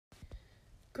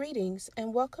Greetings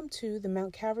and welcome to the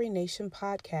Mount Calvary Nation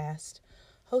podcast,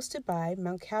 hosted by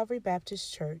Mount Calvary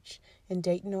Baptist Church in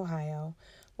Dayton, Ohio,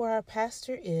 where our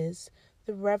pastor is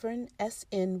the Reverend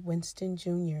S.N. Winston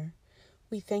Jr.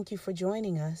 We thank you for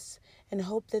joining us and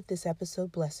hope that this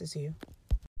episode blesses you.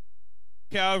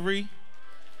 Calvary,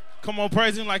 come on,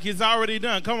 praise him like he's already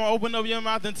done. Come on, open up your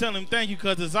mouth and tell him thank you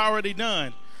because it's already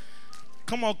done.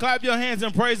 Come on, clap your hands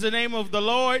and praise the name of the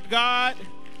Lord God.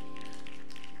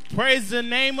 Praise the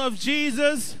name of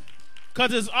Jesus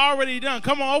because it's already done.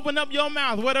 Come on, open up your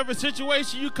mouth. Whatever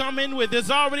situation you come in with, it's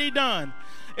already done.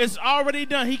 It's already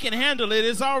done. He can handle it.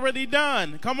 It's already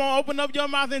done. Come on, open up your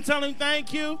mouth and tell him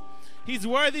thank you. He's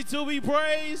worthy to be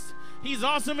praised. He's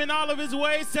awesome in all of his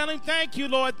ways. Tell him thank you,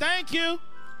 Lord. Thank you.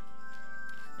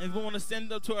 And we want to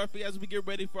stand up to our feet as we get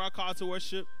ready for our call to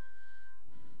worship.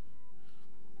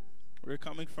 We're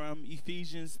coming from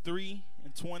Ephesians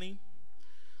 3:20.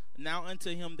 Now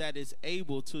unto him that is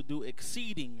able to do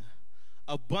exceeding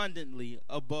abundantly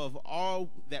above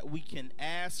all that we can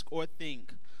ask or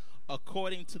think,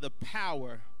 according to the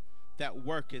power that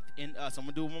worketh in us. I'm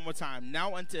going to do it one more time.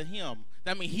 Now unto him.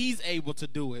 That means he's able to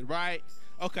do it, right?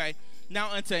 Okay.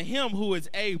 Now unto him who is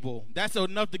able. That's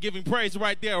enough to give him praise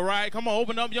right there, right? Come on,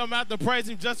 open up your mouth and praise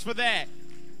him just for that.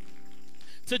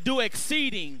 To do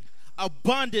exceeding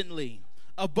abundantly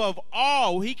above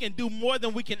all. He can do more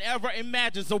than we can ever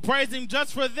imagine. So praise him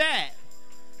just for that.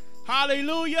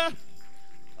 Hallelujah.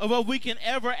 Above we can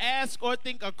ever ask or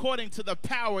think, according to the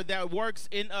power that works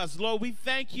in us. Lord, we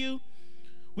thank you.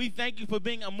 We thank you for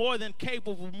being a more than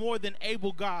capable, more than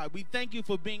able God. We thank you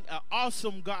for being an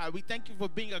awesome God. We thank you for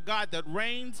being a God that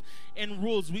reigns and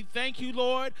rules. We thank you,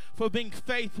 Lord, for being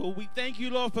faithful. We thank you,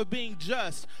 Lord, for being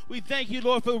just. We thank you,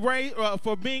 Lord,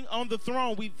 for being on the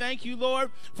throne. We thank you,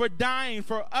 Lord, for dying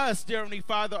for us, dear Heavenly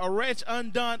Father, a wretch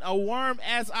undone, a worm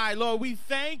as I. Lord, we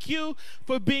thank you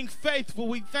for being faithful.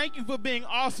 We thank you for being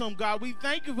awesome, God. We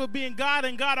thank you for being God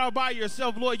and God all by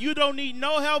yourself, Lord. You don't need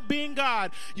no help being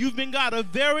God. You've been God a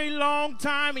very long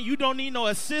time, and you don't need no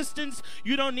assistance.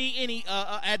 You don't need any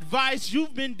advice.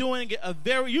 You've been doing it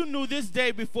you knew this day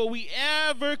before we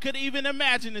ever could even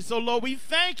imagine it. So Lord, we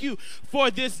thank you for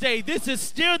this day. This is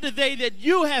still the day that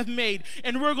you have made,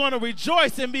 and we're going to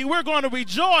rejoice and we're going to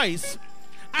rejoice.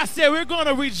 I said we're going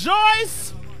to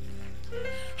rejoice.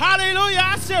 Hallelujah.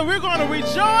 I said we're going to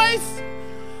rejoice.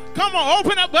 Come on,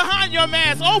 open up behind your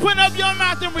mask. Open up your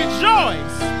mouth and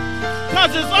rejoice.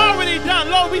 Because it's already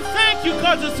done. Lord, we thank you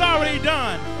because it's already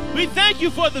done. We thank you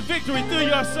for the victory through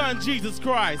your son, Jesus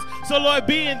Christ. So, Lord,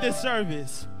 be in this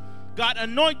service. God,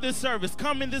 anoint this service.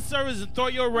 Come in this service and throw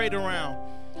your weight around.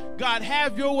 God,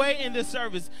 have your way in this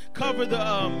service. Cover the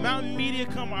Mountain Media,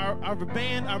 come our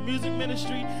band, our music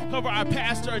ministry. Cover our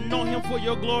pastor. Anoint him for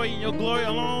your glory and your glory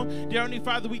alone. Dear Heavenly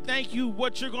Father, we thank you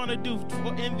what you're going to do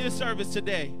in this service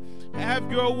today.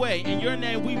 Have your way. In your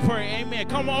name we pray. Amen.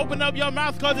 Come on, open up your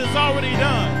mouth because it's already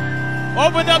done.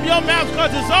 Open up your mouth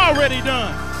because it's already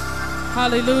done.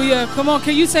 Hallelujah. Come on,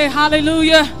 can you say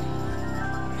hallelujah?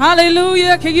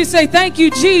 Hallelujah. Can you say thank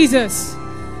you, Jesus?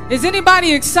 Is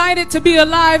anybody excited to be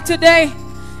alive today?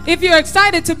 If you're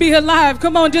excited to be alive,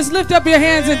 come on, just lift up your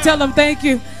hands and tell them thank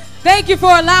you. Thank you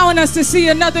for allowing us to see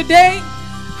another day.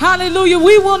 Hallelujah.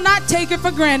 We will not take it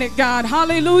for granted, God.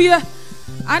 Hallelujah.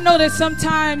 I know that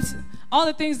sometimes all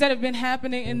the things that have been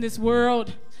happening in this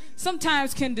world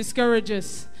sometimes can discourage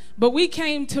us. But we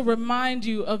came to remind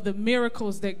you of the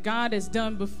miracles that God has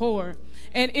done before.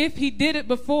 And if he did it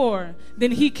before,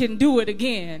 then he can do it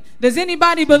again. Does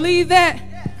anybody believe that?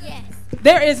 Yes.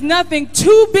 There is nothing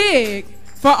too big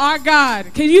for our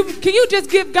God. Can you just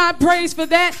give God praise for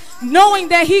that, knowing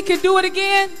that he can do it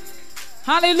again?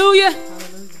 Hallelujah.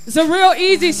 It's a real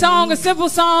easy song, a simple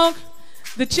song.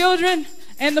 The children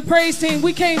and the praise team,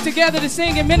 we came together to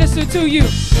sing and minister to you.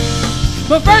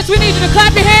 But first, we need you to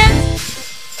clap your hands.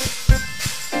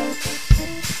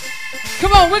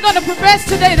 Come on, we're going to profess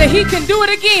today that he can do it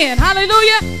again.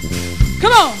 Hallelujah.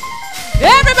 Come on.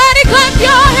 Everybody clap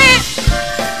your hands.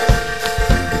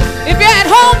 If you're at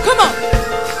home, come on.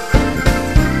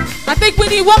 I think we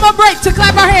need one more break to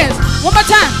clap our hands. One more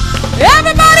time.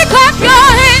 Everybody clap your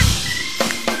hands.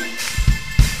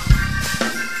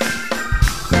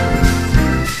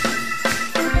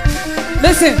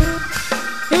 Listen,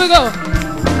 here we go.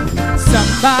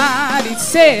 Somebody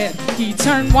said he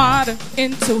turned water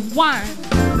into wine.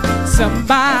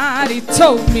 Somebody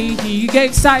told me he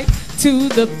gave sight to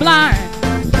the blind.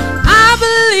 I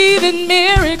believe in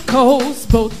miracles,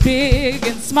 both big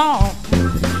and small,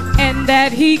 and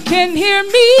that he can hear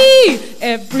me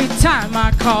every time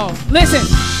I call. Listen,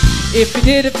 if he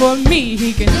did it for me,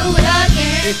 he can do it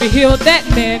again. If he healed that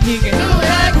man, he can do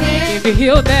it again. If he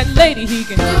healed that lady, he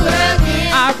can do it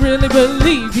again. I really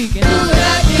believe he can do it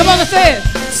again. Come on, let's say it.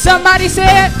 Somebody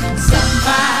said.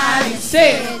 Somebody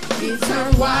said. He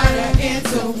turned water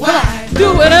into wine.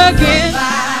 Do it again.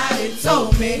 Somebody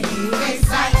told me he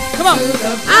excited. Come on.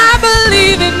 I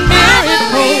believe in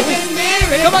miracles.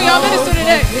 Come on, y'all, minister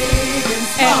today.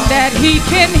 And that he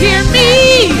can hear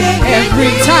me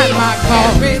every time I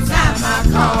call.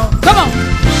 Come on.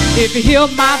 If he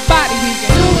healed my body, he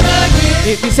can do it again.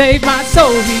 If he saved my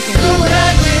soul, he can do it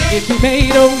again. If he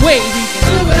made a way, he can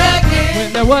do it again.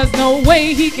 When there was no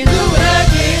way, he can do it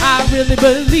again. I really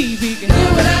believe he can do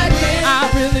it again. I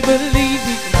really believe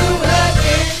he can do it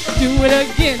again. Do it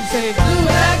again, say do it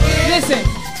again. Listen.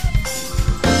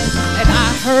 And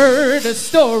I heard a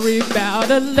story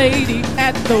about a lady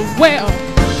at the well.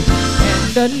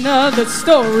 And another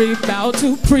story about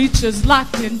two preachers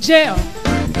locked in jail.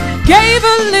 Gave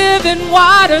her living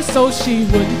water so she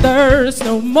wouldn't thirst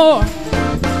no more.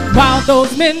 While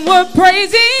those men were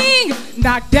praising,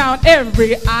 knocked down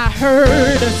every. I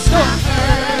heard a story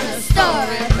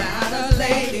about a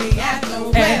lady at the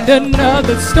well. And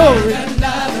another story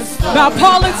about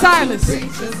Paul and Silas.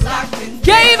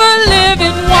 Gave her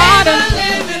living water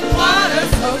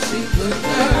so she would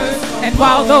thirst. And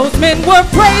while those men were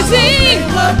praising,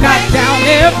 knocked down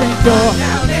every door.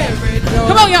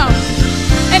 Come on, y'all.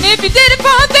 And if he did it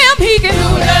for them, he can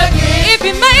do it again. If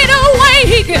he made a way,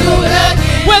 he can do it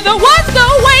again. Where there was no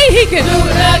way, he can do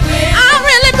it again. I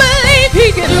really believe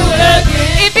he can do it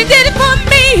again. If he did it for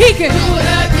me, he can do it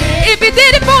again. If he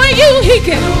did it for you, he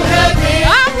can do it again.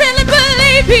 I really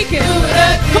believe he can do it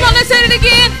again. Come on, let's say it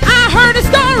again. I heard a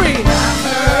story. I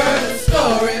heard a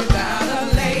story about a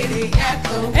lady at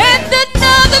the well. And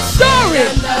another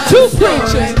story. Two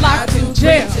preachers locked in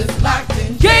jail.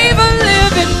 Gave her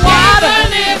living water.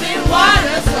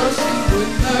 So she would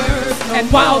thirst.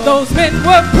 And while those men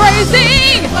were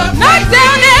praising, knocked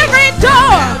down every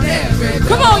door.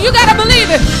 Come on, you gotta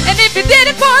believe it. And if he did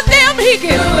it for them, he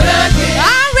can do it again.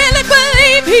 I really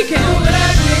believe he can do it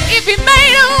again. If he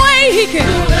made a way, he can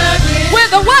do it again.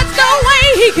 Where there was no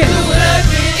way, he can do it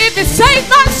again. If he saved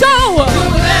my soul,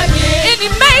 and he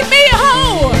made me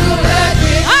whole,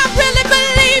 I really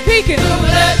believe he can do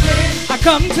it again. I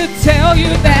come to tell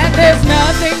you that there's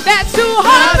nothing that's too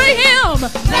hard for him.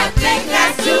 Nothing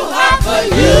that's too hard for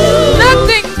you.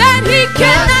 Nothing that he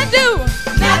cannot do.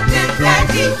 Nothing that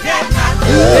he cannot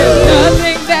do. There's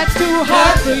nothing that's too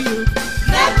hard for you.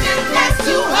 Nothing that's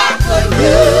too hard for you.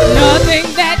 Nothing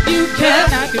that you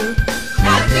cannot do.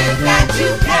 Nothing that you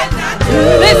cannot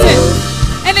do. Listen,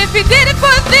 and if he did it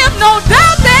for them, no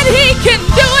doubt that he can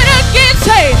do it again.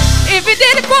 Say, if he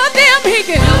did it for them, he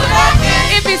can do it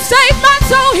again. If he saved my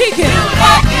soul, he can do it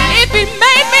again. If he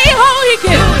made me whole, he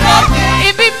can do it again.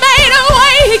 If he made a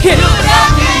way, he can do it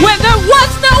again. When there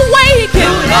was no way, he can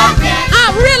do it again.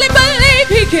 I really believe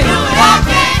he can do it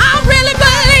again. I really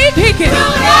believe he can do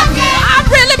it again. I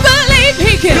really believe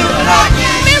he can do it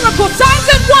again. Miracle signs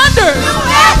and wonders,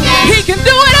 he can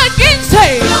do it again.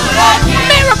 Say,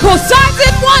 miracle signs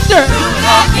and wonders,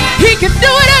 he can do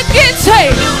it again.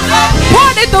 Say,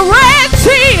 parted the Red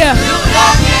Sea,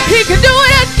 he can do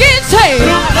it again. Say,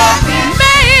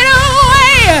 made a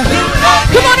way.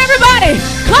 Come on, everybody,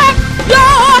 clap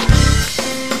your.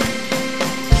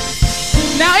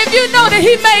 Now, if you know that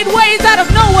he made ways out of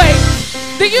no way,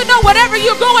 then you know whatever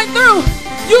you're going through,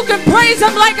 you can praise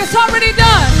him like it's already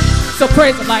done. So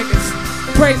praise him like it's,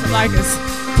 praise him like it's,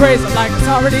 praise him like it's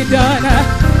already done.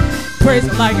 Praise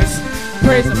him like it's,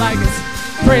 praise him like it's,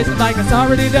 praise him like it's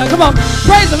already done. Come on,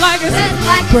 praise him like it's,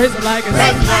 praise him like it's.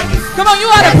 Come on, you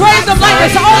ought to praise him like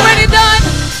it's already done.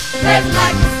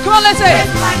 Come on, let's say it.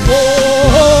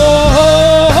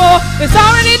 Oh, it's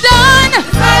already done.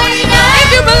 If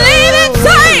you believe it,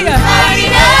 say it.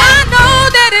 I know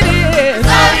that it is.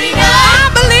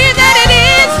 I believe that it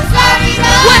is.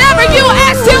 Whatever you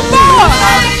asked him for,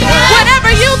 whatever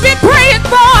you've been praying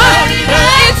for,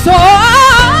 it's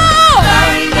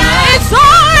already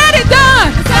done.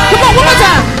 Come on, one more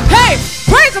time. Hey,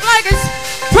 praise him like it's,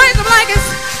 praise him like it's,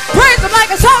 praise him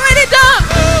like it's already done.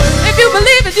 If you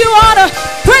believe it, you ought to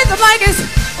praise him like it's,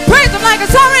 praise him like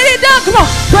it's already done. Come on,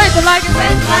 praise him like it's,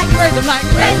 praise him like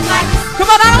it's. Come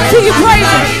on, I don't see you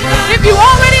praising. If you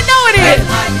already know it is,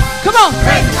 come on.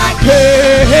 Hey,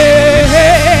 hey,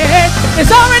 hey,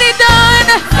 it's already done.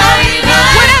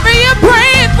 Whatever you're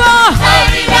praying for,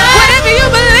 whatever you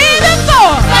believe in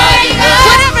for,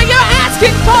 whatever you're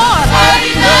asking for.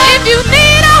 If you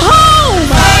need a home,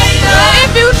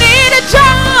 if you need a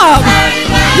job,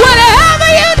 whatever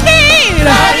you need,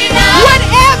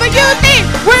 whatever you need,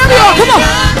 wherever you are, come on.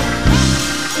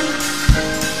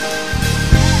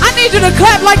 I need you to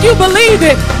clap like like you believe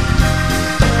it.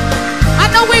 I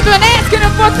know we've been asking him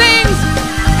for things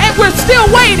and we're still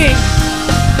waiting.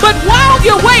 But while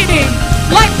you're waiting,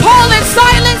 like Paul and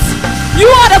Silas, you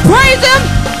ought to praise him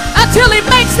until he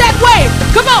makes that way.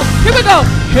 Come on, here we go.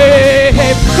 Hey,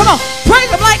 hey, come on.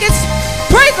 Praise him like it's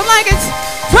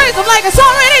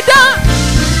already done.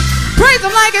 Praise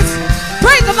him like it's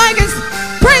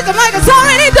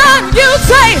already done. You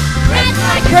say,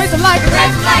 praise him like it's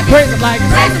already done.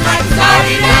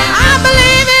 I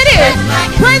believe it is.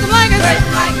 Praise him like it's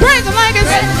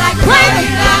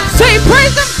say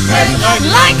praise him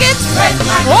like it's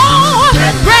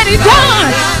already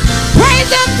done. Praise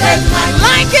him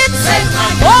like it's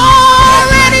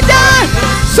already done.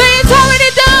 Say it's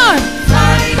already done.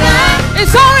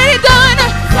 It's already done.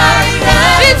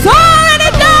 It's already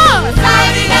done.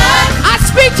 I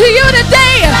speak to you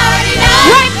today.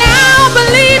 Right now,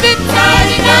 believe it.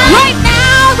 Right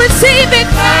now, receive it.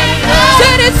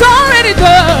 Said it's already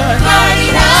done.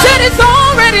 Said it's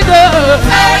already done. I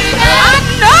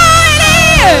know it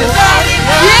is.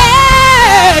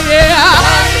 Yeah.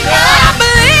 I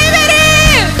believe it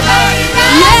is.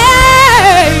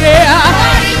 Yeah.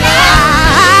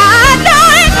 I know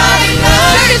it.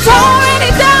 Said it's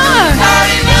already done.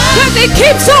 Cause it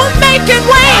keeps on making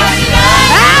way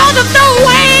out of no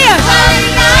way.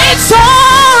 It's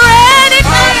already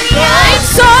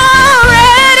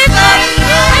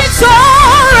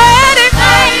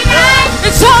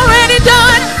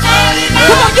done.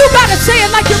 Come on, you gotta say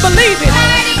it like you believe it.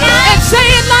 And say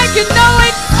it like you know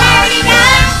it.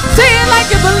 Say it like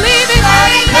you believe it.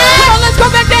 Come on, let's go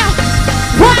back down.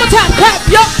 One more time, clap,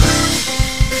 yo.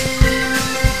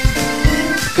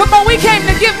 Come on, we came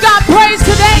to give God praise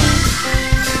today.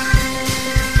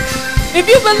 If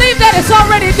you believe that it's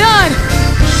already done,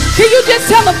 can you just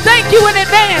tell him thank you in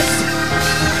advance?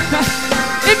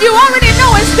 If you already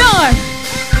know it's done,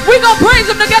 we're going to praise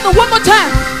him together one more time.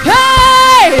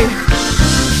 Hey!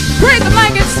 Praise him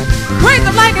like it's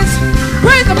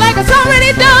already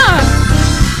done.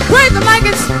 Praise him like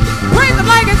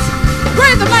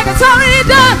it's already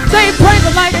done. Say praise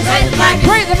him like it's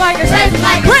praise him like it's already.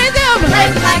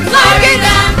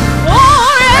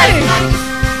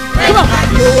 Come on.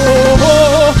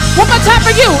 Oh, one more time for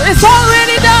you. It's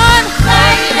already done.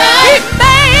 He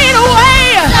made a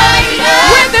way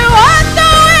when there was no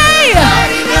way.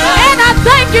 And I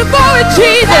thank you for it,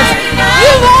 Jesus.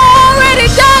 You've already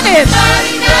done it.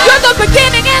 You're the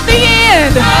beginning and the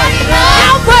end.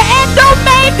 Alpha and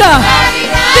Omega.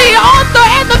 The author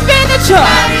and the finisher.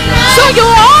 So you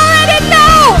already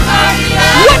know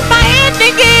what my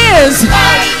ending is.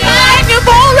 And you've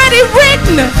already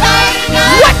written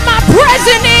what my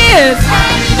present is.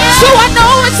 So I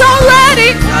know it's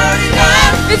already done.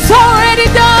 It's already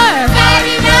done.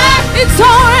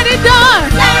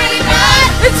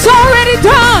 It's already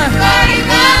done.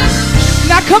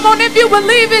 Now come on, if you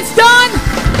believe it's done,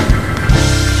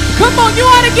 come on, you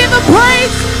ought to give him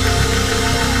praise.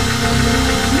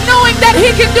 Knowing that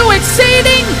he can do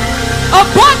exceeding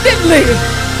abundantly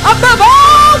above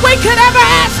all we could ever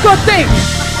ask or think.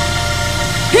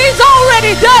 He's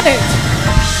already done it.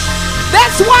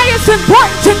 That's why it's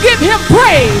important to give him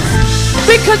praise.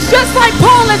 Because just like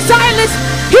Paul and Silas,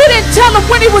 he didn't tell them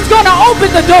when he was going to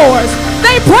open the doors.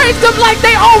 They praised him like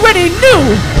they already knew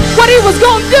what he was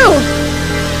going to do.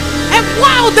 And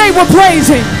while they were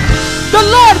praising, the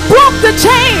Lord broke the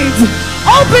chains,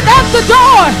 opened up the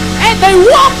door, and they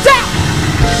walked out.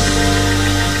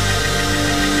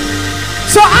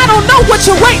 So I don't know what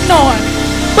you're waiting on,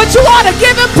 but you ought to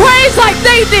give him praise like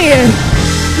they did,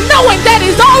 knowing that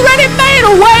he's already made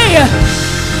a way.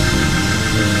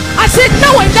 I said,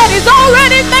 knowing that he's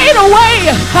already made a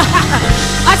way.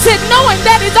 I said, knowing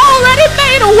that he's already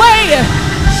made a way.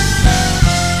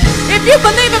 If you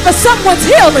believe it for someone's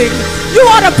healing, you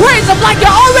ought to praise them like you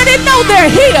already know they're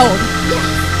healed.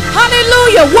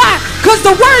 Hallelujah. Why? Because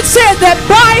the word says that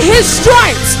by his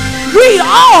stripes we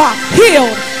are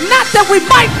healed. Not that we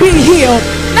might be healed,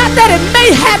 not that it may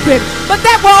happen, but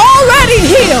that we're already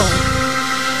healed.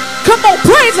 Come on,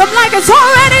 praise him like it's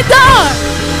already done.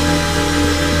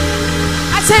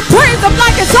 I said praise him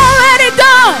like it's already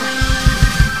done.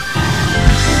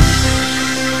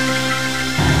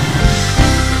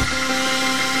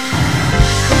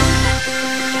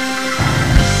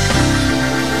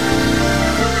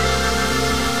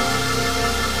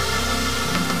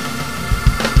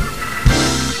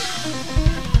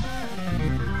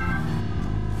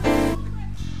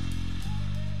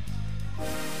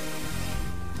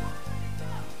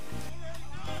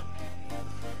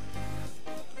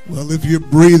 Well, if you're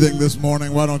breathing this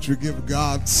morning, why don't you give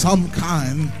God some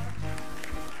kind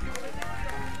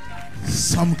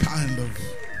some kind of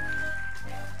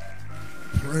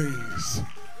praise.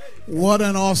 What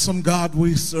an awesome God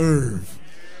we serve.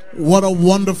 What a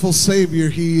wonderful Savior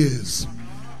He is.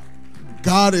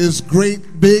 God is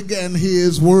great, big, and He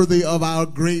is worthy of our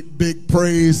great, big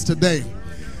praise today.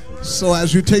 So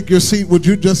as you take your seat, would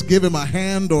you just give Him a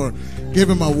hand or give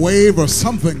Him a wave or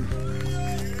something?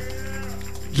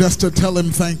 Just to tell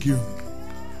Him thank you.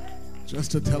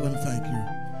 Just to tell Him thank you.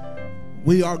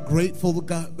 We are grateful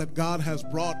that God has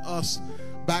brought us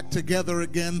back together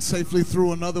again safely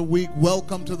through another week.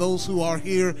 Welcome to those who are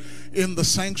here in the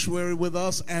sanctuary with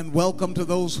us, and welcome to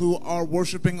those who are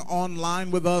worshiping online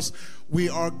with us. We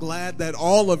are glad that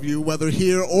all of you, whether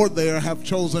here or there, have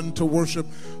chosen to worship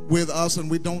with us, and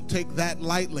we don't take that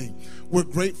lightly. We're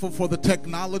grateful for the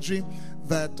technology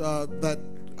that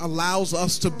allows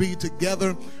us to be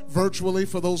together virtually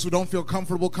for those who don't feel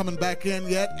comfortable coming back in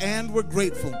yet. And we're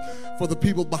grateful for the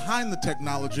people behind the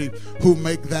technology who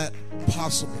make that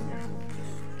possible.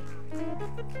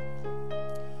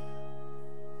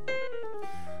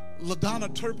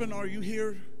 LaDonna Turpin, are you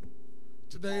here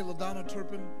today? LaDonna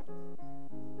Turpin?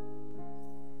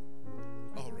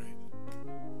 All right.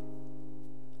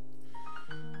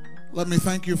 Let me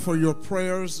thank you for your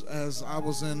prayers as I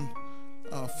was in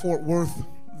Fort Worth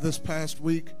this past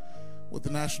week with the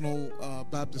National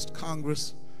Baptist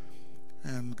Congress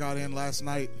and got in last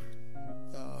night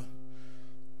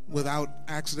without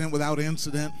accident, without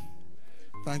incident.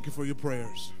 Thank you for your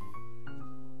prayers.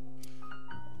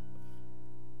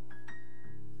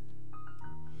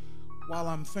 While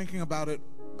I'm thinking about it,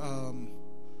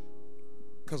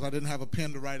 because I didn't have a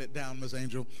pen to write it down, Ms.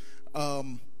 Angel.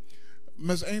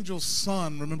 Ms. Angel's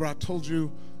son, remember I told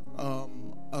you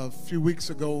a few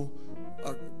weeks ago,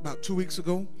 about 2 weeks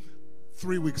ago,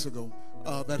 3 weeks ago,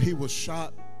 that he was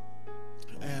shot,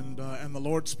 and the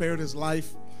Lord spared his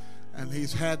life, and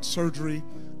he's had surgery,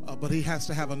 but he has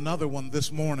to have another one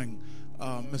this morning.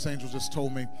 Miss Angel just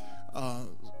told me.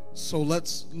 So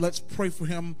let's pray for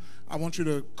him. I want you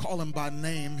to call him by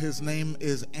name. His name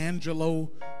is Angelo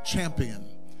Champion.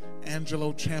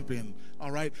 Angelo Champion.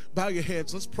 All right, bow your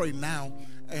heads. Let's pray now.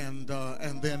 And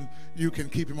then you can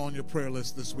keep him on your prayer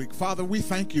list this week. Father, we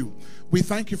thank you. We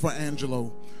thank you for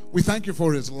Angelo. We thank you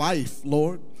for his life,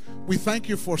 Lord. We thank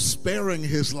you for sparing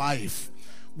his life.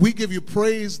 We give you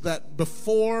praise that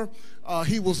before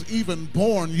he was even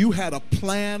born, you had a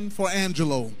plan for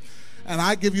Angelo. And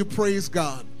I give you praise,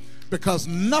 God, because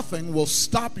nothing will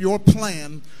stop your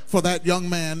plan for that young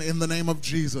man in the name of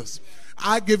Jesus.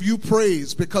 I give you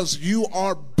praise because you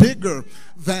are bigger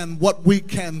than what we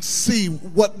can see,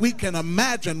 what we can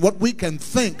imagine, what we can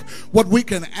think, what we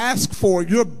can ask for.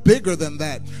 You're bigger than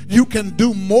that. You can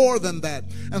do more than that.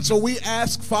 And so we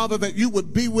ask, Father, that you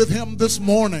would be with him this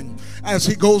morning as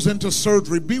he goes into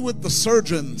surgery. Be with the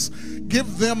surgeons.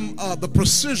 Give them the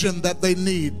precision that they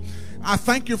need. I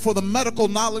thank you for the medical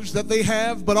knowledge that they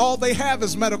have, but all they have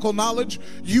is medical knowledge.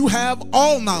 You have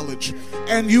all knowledge,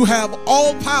 and you have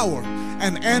all power,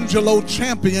 and Angelo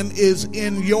Champion is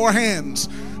in your hands.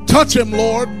 Touch him,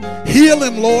 Lord. Heal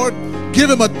him, Lord.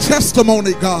 Give him a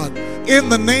testimony, God, in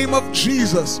the name of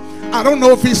Jesus. I don't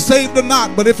know if he's saved or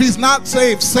not, but if he's not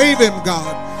saved, save him,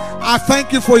 God. I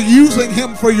thank you for using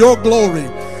him for your glory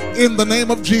in the name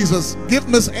of Jesus. Give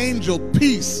Miss Angel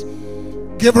peace.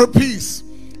 Give her peace.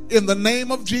 In the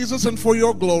name of Jesus and for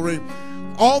your glory.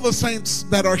 All the saints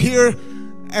that are here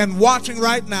and watching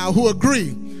right now who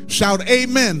agree, shout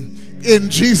amen in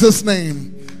Jesus'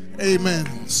 name.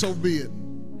 Amen. So be it.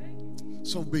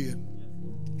 So be it.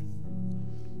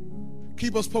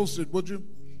 Keep us posted, would you?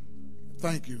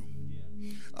 Thank you.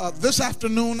 This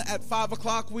afternoon at 5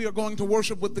 o'clock, we are going to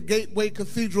worship with the Gateway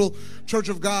Cathedral Church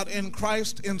of God in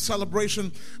Christ in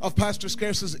celebration of Pastor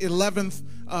Scarce's 11th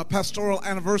pastoral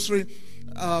anniversary.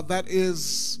 That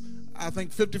is, I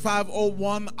think,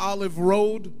 5501 Olive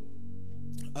Road.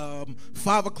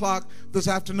 5 o'clock this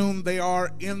afternoon, they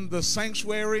are in the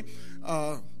sanctuary,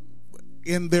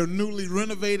 in their newly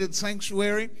renovated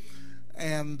sanctuary,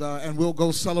 and we'll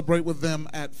go celebrate with them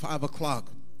at 5 o'clock.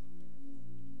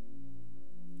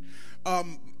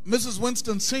 Mrs.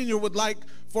 Winston Sr. would like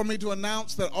for me to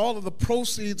announce that all of the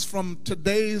proceeds from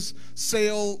today's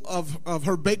sale of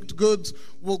her baked goods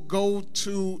will go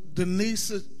to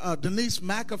Denise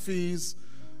McAfee's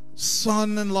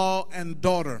son-in-law and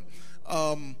daughter.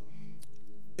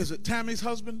 Is it Tammy's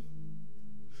husband?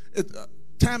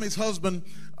 Tammy's husband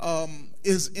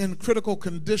is in critical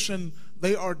condition.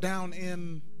 They are down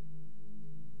in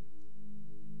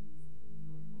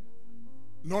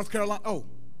North Carolina. Oh,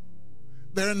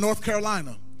 they're in North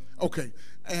Carolina. Okay.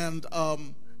 And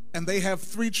they have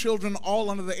 3 children, all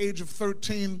under the age of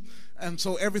 13. And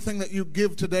so everything that you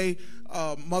give today,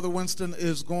 Mother Winston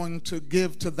is going to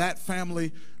give to that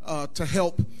family to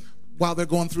help while they're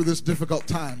going through this difficult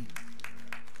time.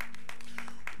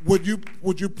 Would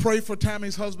you pray for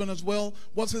Tammy's husband as well?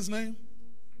 What's his name?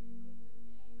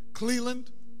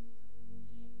 Cleland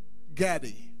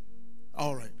Gaddy.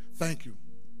 All right, thank you.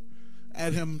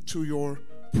 Add him to your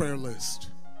prayer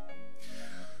list.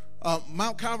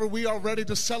 Mount Calvary, we are ready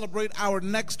to celebrate our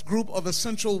next group of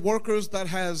essential workers that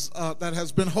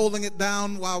has been holding it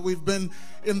down while we've been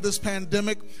in this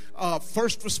pandemic.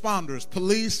 First responders,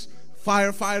 police,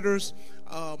 firefighters,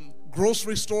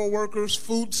 grocery store workers,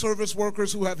 food service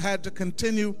workers who have had to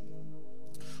continue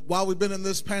while we've been in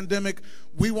this pandemic.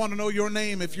 We want to know your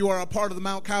name if you are a part of the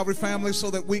Mount Calvary family so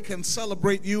that we can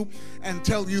celebrate you and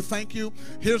tell you thank you.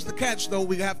 Here's the catch, though.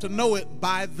 We have to know it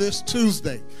by this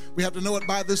Tuesday. We have to know it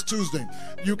by this Tuesday.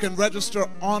 You can register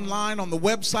online on the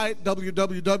website,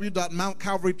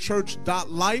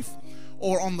 www.mountcalvarychurch.life,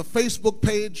 or on the Facebook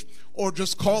page, or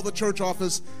just call the church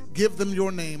office. Give them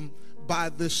your name by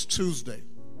this Tuesday.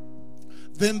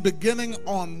 Then beginning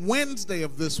on Wednesday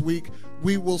of this week,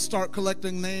 we will start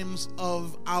collecting names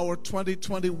of our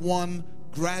 2021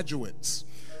 graduates.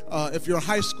 If you're a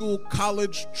high school,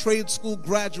 college, trade school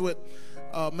graduate,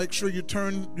 make sure you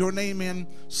turn your name in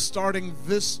starting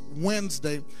this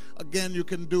Wednesday. Again, you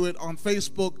can do it on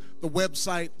Facebook, the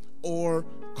website, or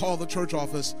call the church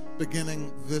office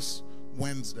beginning this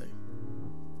Wednesday.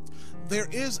 There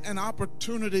is an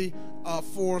opportunity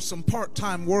for some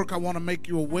part-time work I want to make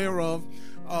you aware of.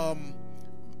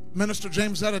 Minister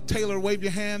Jamesetta Taylor, wave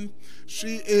your hand.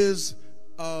 She is,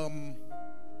 I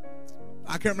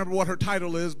can't remember what her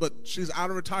title is, but she's out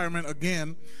of retirement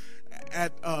again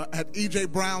at E.J.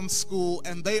 Brown's school,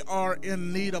 and they are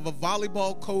in need of a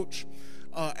volleyball coach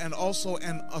and also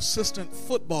an assistant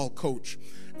football coach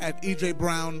at E.J.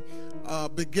 Brown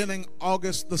beginning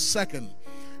August the 2nd.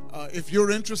 If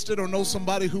you're interested or know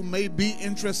somebody who may be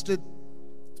interested,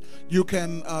 you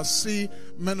can see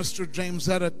Minister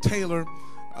Jamesetta Taylor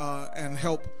and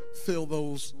help fill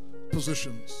those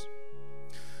positions.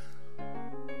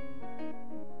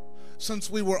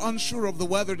 Since we were unsure of the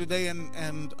weather today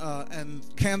and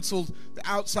canceled the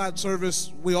outside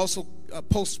service, we also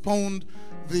postponed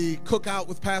the cookout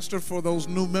with Pastor for those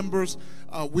new members.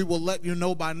 We will let you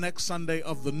know by next Sunday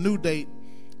of the new date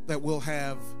that we'll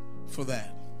have for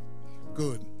that.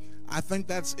 Good. I think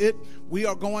that's it. We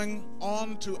are going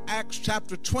on to Acts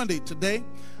chapter 20 today.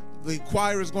 The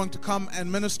choir is going to come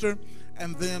and minister,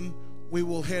 and then we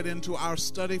will head into our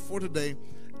study for today,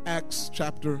 Acts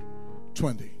chapter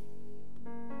 20.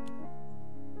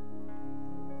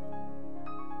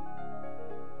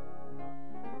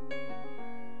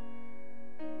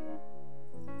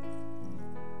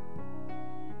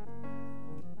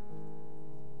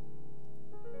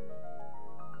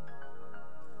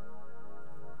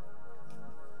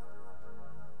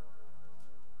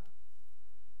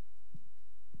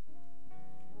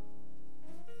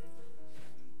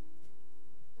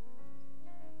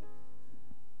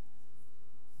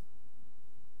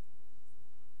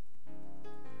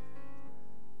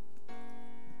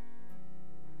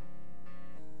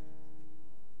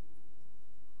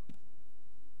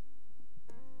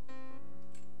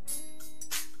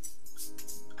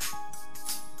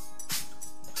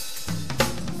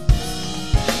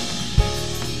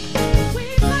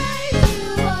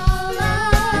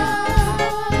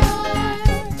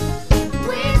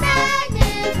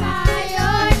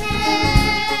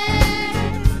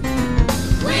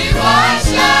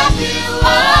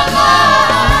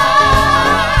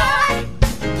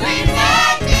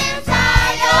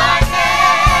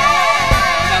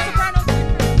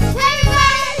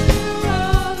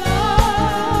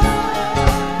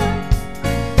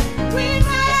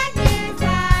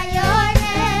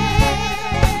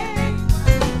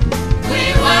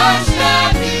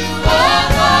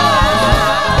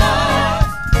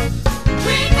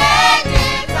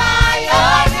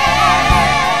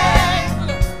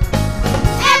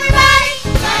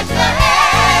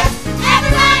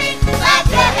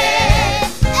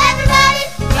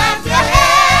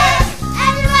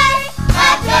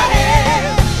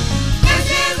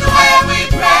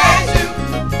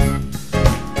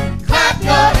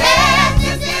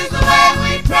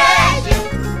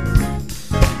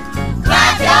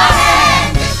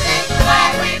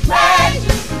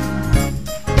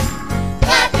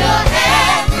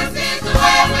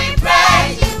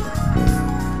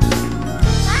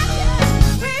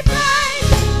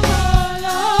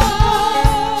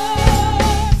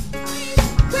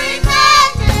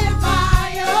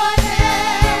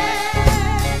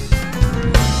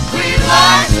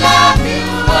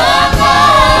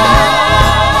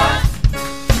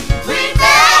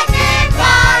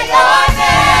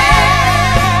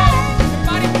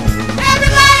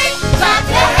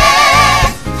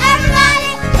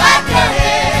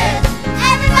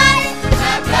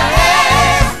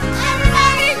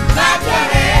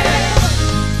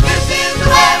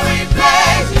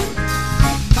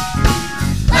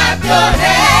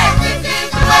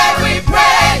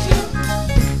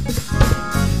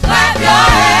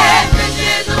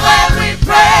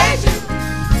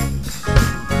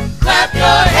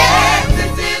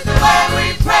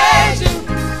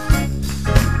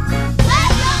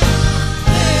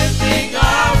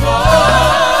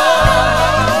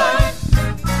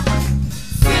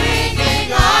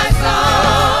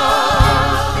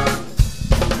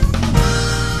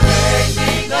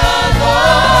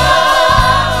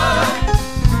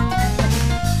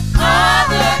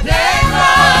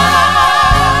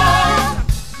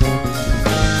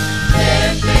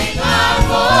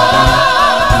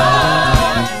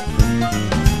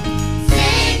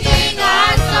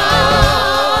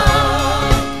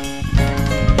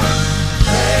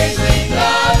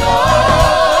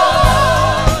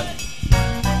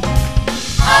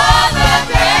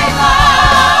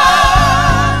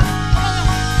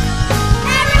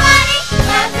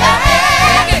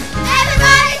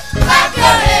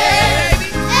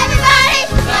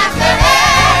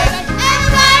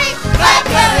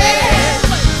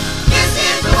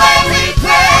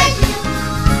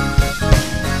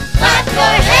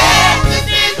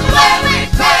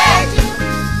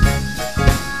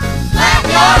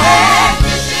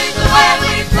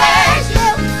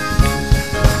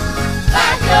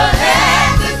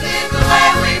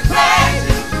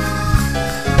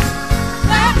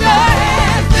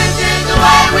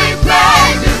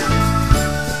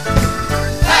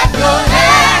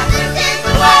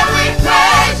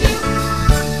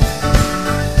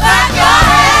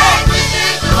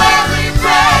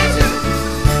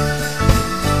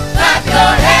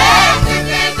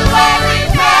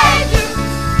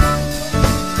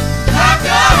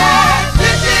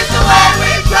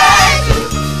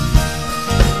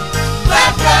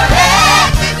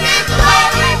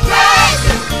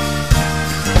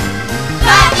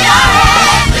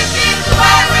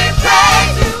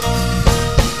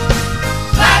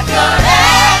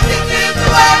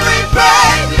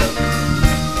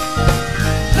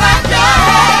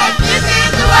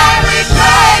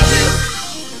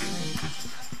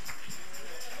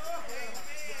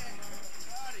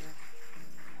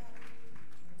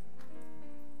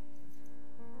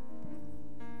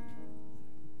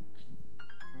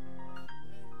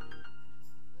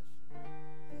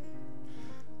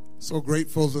 So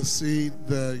grateful to see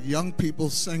the young people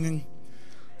singing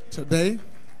today.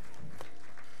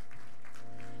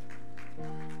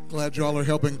 Glad y'all are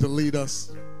helping to lead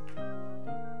us.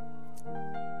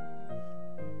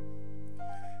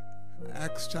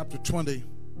 Acts chapter 20,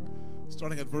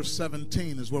 starting at verse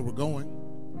 17 is where we're going.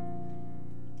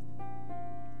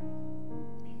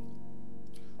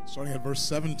 Starting at verse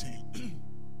 17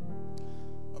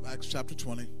 of Acts chapter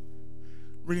 20.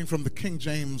 Reading from the King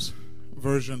James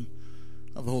Version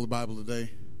of the Holy Bible today.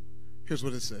 Here's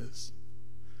what it says.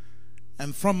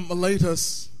 And from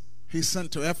Miletus he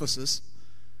sent to Ephesus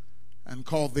and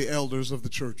called the elders of the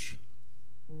church.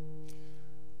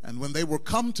 And when they were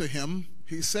come to him,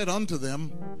 he said unto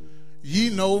them, Ye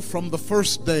know from the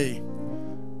first day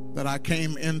that I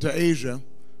came into Asia,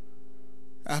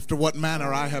 after what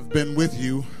manner I have been with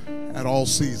you at all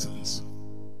seasons,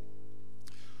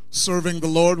 serving the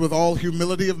Lord with all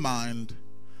humility of mind,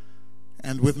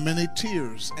 and with many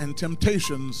tears and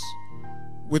temptations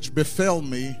which befell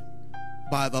me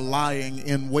by the lying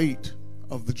in wait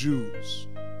of the Jews,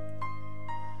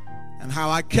 and how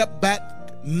I kept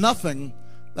back nothing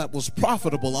that was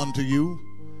profitable unto you,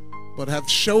 but have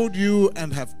showed you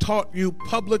and have taught you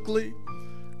publicly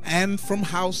and from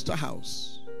house to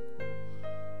house,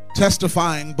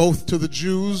 testifying both to the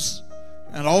Jews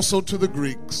and also to the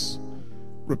Greeks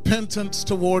repentance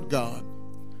toward God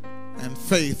and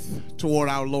faith toward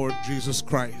our Lord Jesus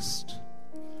Christ.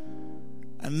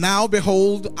 And now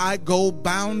behold, I go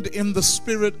bound in the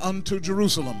Spirit unto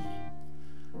Jerusalem,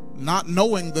 not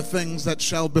knowing the things that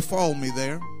shall befall me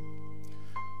there,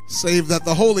 save that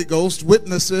the Holy Ghost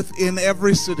witnesseth in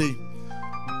every city,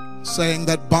 saying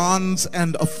that bonds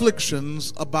and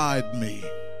afflictions abide me.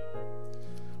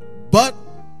 But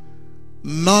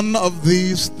none of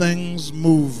these things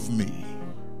move me,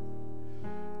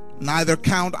 neither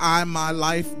count I my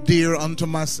life dear unto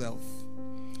myself,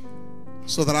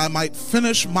 so that I might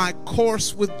finish my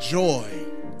course with joy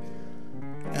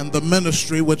and the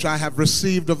ministry which I have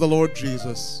received of the Lord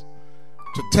Jesus,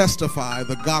 to testify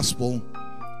the gospel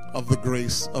of the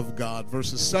grace of God.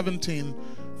 Verses 17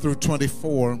 through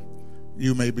 24,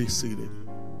 you may be seated.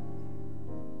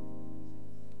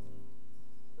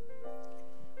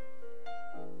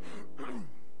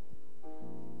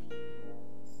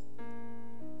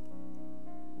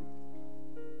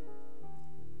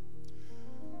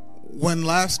 When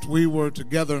last we were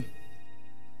together,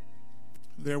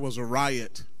 there was a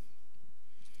riot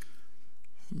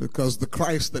because the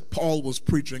Christ that Paul was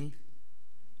preaching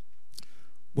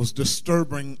was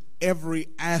disturbing every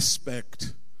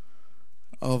aspect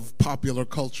of popular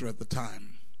culture at the time.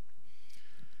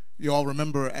 You all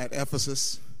remember at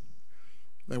Ephesus,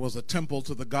 there was a temple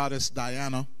to the goddess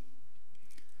Diana,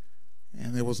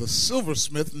 and there was a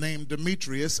silversmith named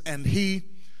Demetrius, and he,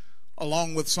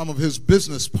 along with some of his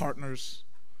business partners,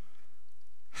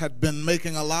 had been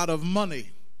making a lot of money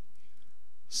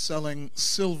selling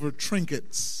silver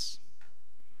trinkets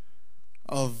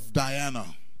of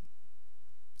Diana.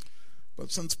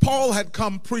 But since Paul had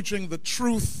come preaching the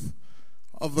truth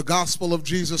of the gospel of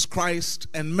Jesus Christ,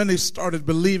 and many started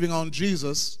believing on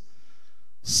Jesus,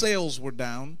 sales were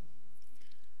down,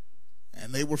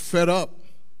 and they were fed up.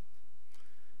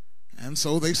 And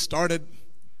so they started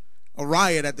a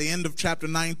riot at the end of chapter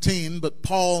 19, but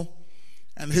Paul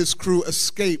and his crew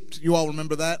escaped. You all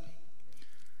remember that?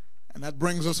 And that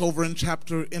brings us over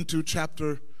into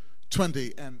chapter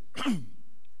 20. And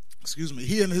excuse me,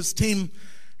 he and his team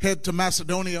head to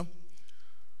Macedonia,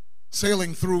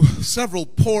 sailing through several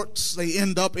ports. They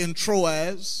end up in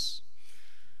Troas.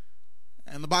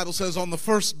 And the Bible says on the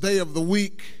first day of the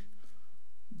week,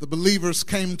 the believers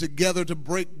came together to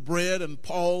break bread, and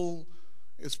Paul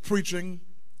is preaching,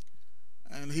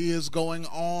 and he is going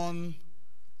on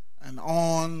and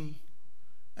on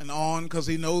and on because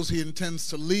he knows he intends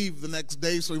to leave the next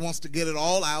day, so he wants to get it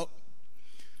all out.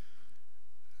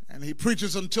 And he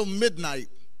preaches until midnight.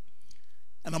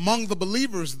 And among the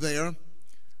believers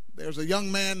there's a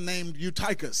young man named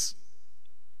Eutychus.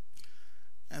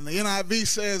 And the NIV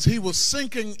says he was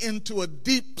sinking into a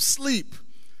deep sleep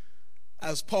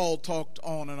as Paul talked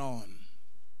on and on.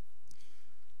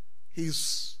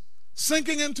 He's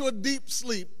sinking into a deep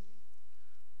sleep,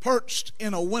 perched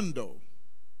in a window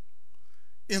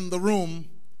in the room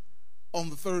on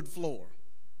the third floor.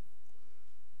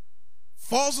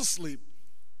 Falls asleep,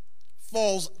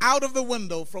 falls out of the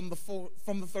window from the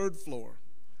third floor.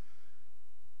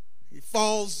 He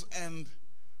falls, and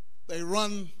they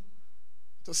run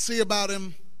to see about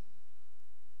him,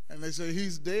 and they say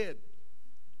he's dead.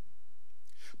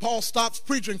 Paul stops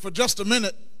preaching for just a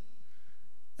minute,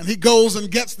 and he goes and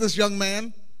gets this young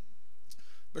man,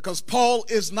 Because Paul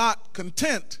is not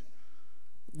content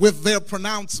with their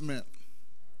pronouncement,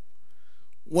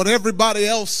 what everybody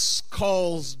else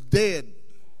calls dead.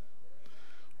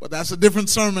 But that's a different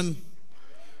sermon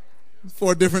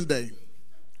for a different day,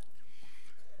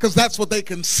 because that's what they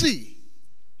can see.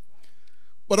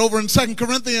 But over in 2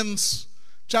 Corinthians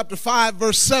chapter 5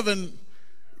 verse 7,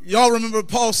 y'all remember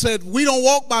Paul said, we don't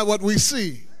walk by what we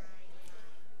see.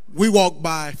 We walk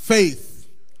by faith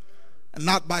and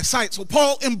not by sight. So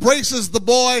Paul embraces the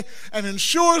boy and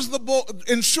ensures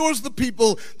the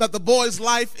people that the boy's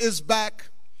life is back,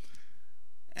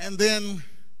 and then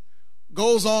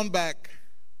goes on back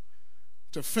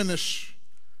to finish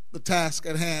the task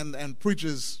at hand and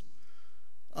preaches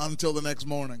until the next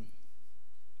morning.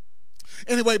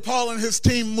 Anyway, Paul and his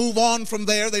team move on from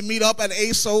there. They meet up at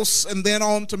Assos and then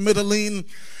on to Mytilene,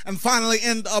 and finally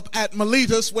end up at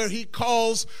Miletus, where he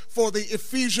calls for the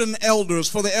Ephesian elders,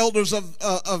 for the elders of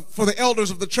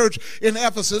the church in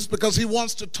Ephesus, because he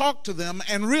wants to talk to them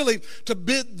and really to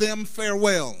bid them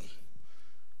farewell.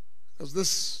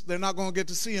 Because they're not going to get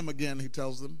to see him again, he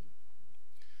tells them.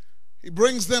 He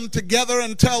brings them together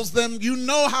and tells them, you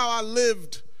know how I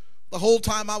lived the whole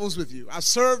time I was with you. I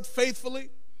served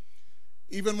faithfully,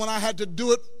 even when I had to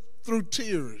do it through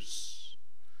tears,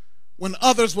 when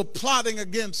others were plotting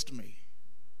against me.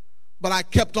 But I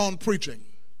kept on preaching.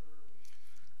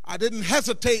 I didn't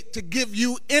hesitate to give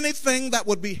you anything that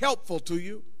would be helpful to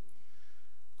you.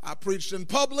 I preached in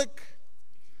public.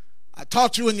 I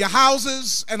taught you in your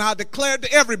houses, and I declared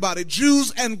to everybody,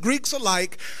 Jews and Greeks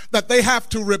alike, that they have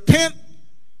to repent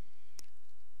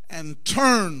and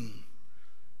turn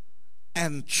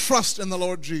and trust in the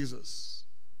Lord Jesus.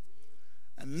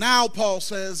 And now Paul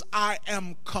says, I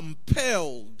am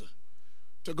compelled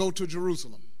to go to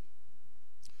Jerusalem.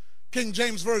 King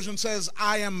James Version says,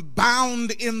 I am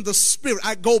bound in the Spirit.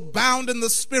 I go bound in the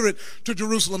Spirit to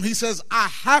Jerusalem. He says, I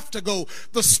have to go.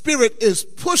 The Spirit is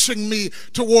pushing me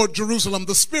toward Jerusalem.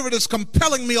 The Spirit is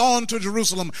compelling me on to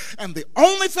Jerusalem. And the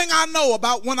only thing I know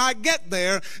about when I get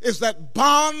there is that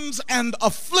bonds and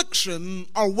affliction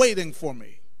are waiting for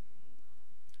me.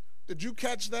 Did you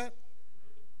catch that?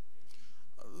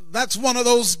 That's one of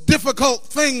those difficult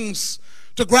things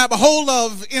to grab a hold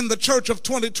of in the church of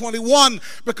 2021,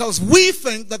 because we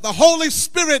think that the Holy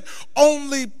Spirit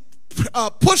only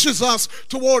pushes us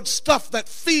towards stuff that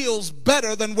feels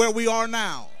better than where we are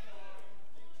now.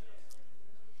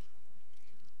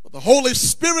 But the Holy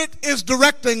Spirit is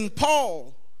directing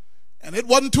Paul, and it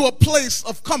wasn't to a place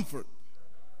of comfort.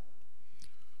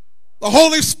 The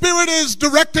Holy Spirit is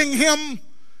directing him,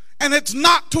 and it's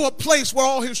not to a place where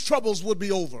all his troubles would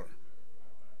be over.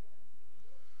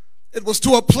 It was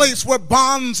to a place where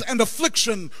bonds and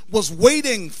affliction was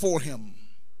waiting for him.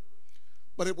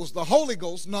 But it was the Holy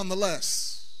Ghost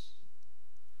nonetheless.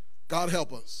 God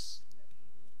help us.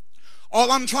 All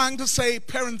I'm trying to say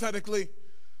parenthetically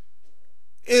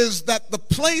is that the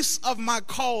place of my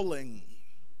calling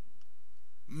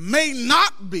may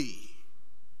not be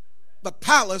the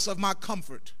palace of my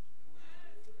comfort.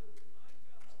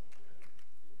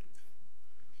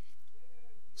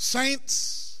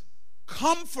 Saints,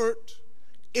 comfort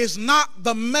is not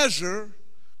the measure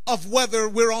of whether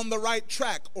we're on the right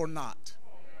track or not.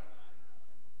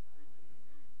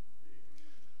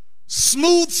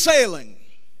 Smooth sailing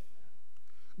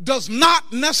does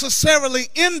not necessarily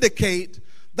indicate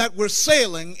that we're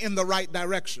sailing in the right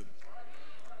direction.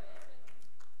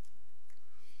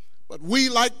 But we,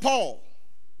 like Paul,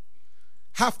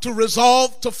 have to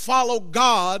resolve to follow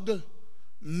God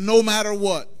no matter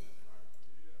what.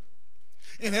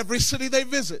 In every city they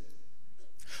visit,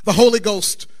 the Holy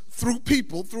Ghost,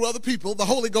 through other people, the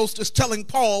Holy Ghost is telling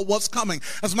Paul what's coming.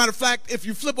 As a matter of fact, if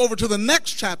you flip over to the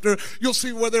next chapter, you'll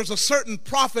see where there's a certain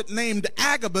prophet named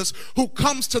Agabus who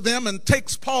comes to them and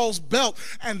takes Paul's belt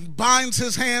and binds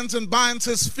his hands and binds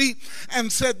his feet,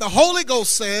 and said, the Holy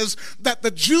Ghost says that the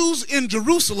Jews in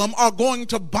Jerusalem are going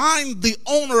to bind the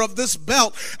owner of this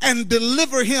belt and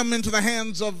deliver him into the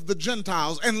hands of the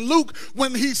Gentiles. And Luke,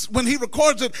 when he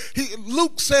records it,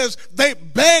 Luke says they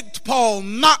begged Paul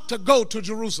not to go to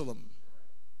Jerusalem.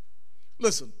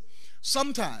 Listen,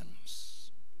 sometimes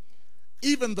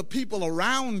even the people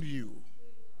around you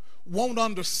won't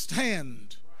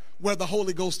understand where the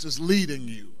Holy Ghost is leading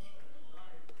you,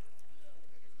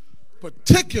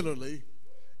 particularly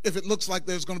if it looks like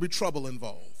there's going to be trouble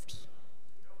involved.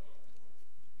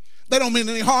 They don't mean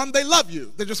any harm. They love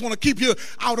you. They just want to keep you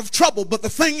out of trouble. But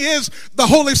the thing is, the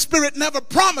Holy Spirit never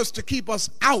promised to keep us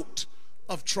out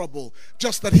of trouble,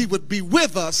 just that he would be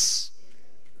with us.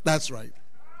 That's right.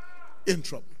 In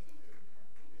trouble.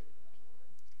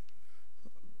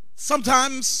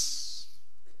 Sometimes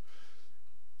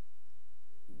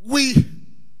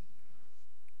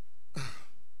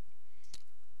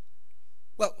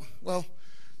well,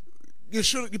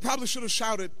 you probably should have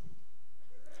shouted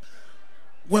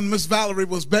when Miss Valerie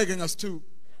was begging us to,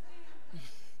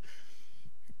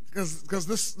 because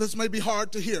this may be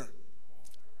hard to hear.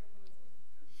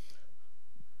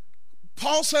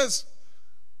 Paul says,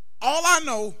 all I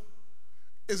know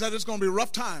is that it's going to be a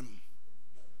rough time,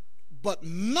 but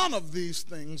none of these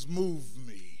things move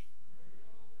me.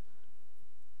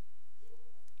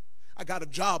 I got a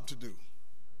job to do.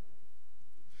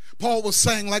 Paul was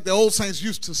saying, like the old saints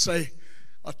used to say,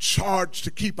 a charge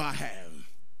to keep I have,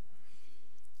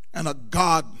 and a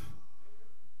God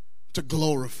to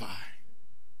glorify.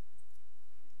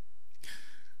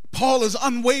 Paul is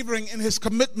unwavering in his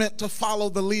commitment to follow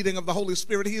the leading of the Holy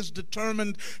Spirit. He is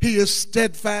determined, he is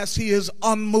steadfast, he is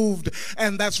unmoved.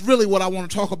 And that's really what I want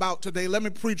to talk about today. Let me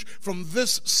preach from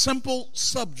this simple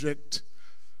subject,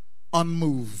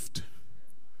 unmoved.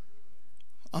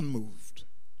 Unmoved.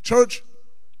 Church,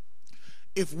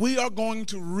 if we are going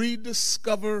to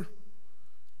rediscover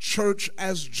church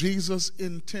as Jesus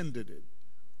intended it,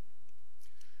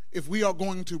 if we are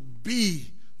going to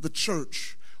be the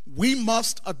church, we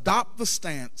must adopt the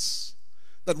stance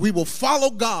that we will follow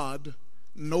God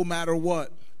no matter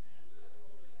what.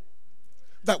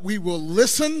 That we will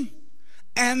listen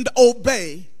and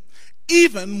obey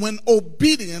even when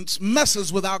obedience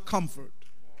messes with our comfort.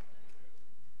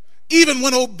 Even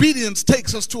when obedience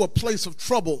takes us to a place of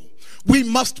trouble, we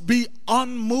must be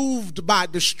unmoved by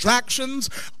distractions,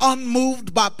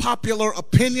 unmoved by popular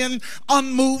opinion,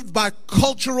 unmoved by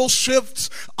cultural shifts,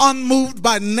 unmoved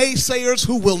by naysayers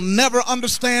who will never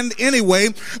understand anyway,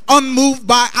 unmoved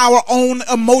by our own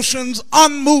emotions,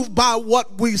 unmoved by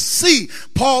what we see.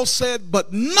 Paul said,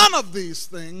 but none of these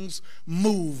things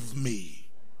move me.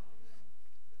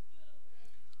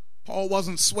 Paul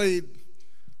wasn't swayed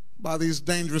by these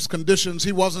dangerous conditions.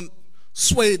 He wasn't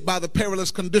swayed by the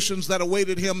perilous conditions that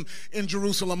awaited him in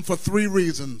Jerusalem for three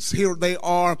reasons. Here they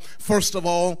are. First of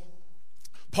all,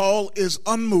 Paul is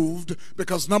unmoved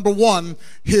because, number one,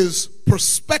 his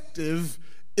perspective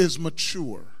is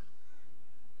mature.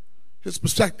 His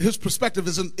perspective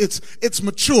isn't, it's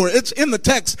mature. It's in the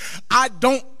text. I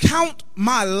don't count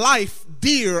my life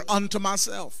dear unto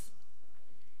myself.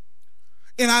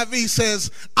 NIV says,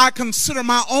 I consider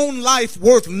my own life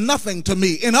worth nothing to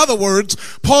me. In other words,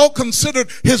 Paul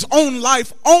considered his own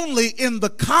life only in the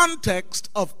context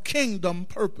of kingdom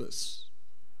purpose.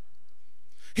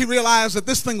 He realized that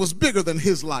this thing was bigger than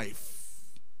his life.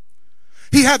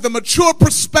 He had the mature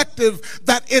perspective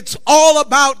that it's all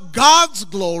about God's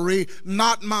glory,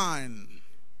 not mine.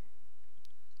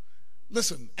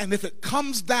 Listen, and if it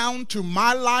comes down to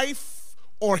my life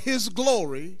or his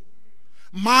glory,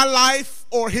 my life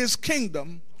or his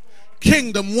kingdom,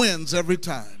 kingdom wins every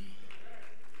time.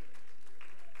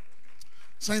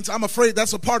 Saints, I'm afraid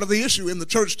that's a part of the issue in the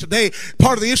church today.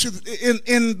 Part of the issue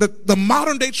in the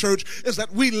modern day church is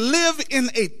that we live in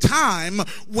a time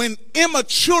when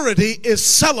immaturity is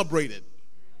celebrated.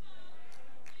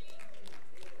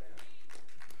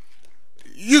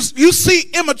 You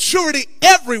see immaturity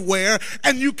everywhere,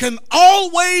 and you can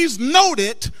always note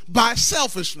it by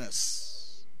selfishness.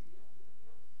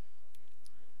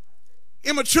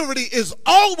 Immaturity is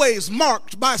always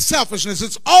marked by selfishness.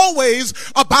 It's always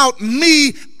about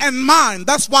me and mine.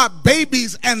 That's why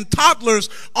babies and toddlers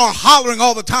are hollering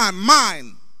all the time,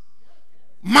 mine,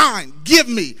 mine, give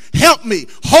me, help me,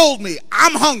 hold me,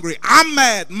 I'm hungry, I'm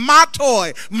mad, my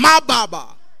toy, my baba.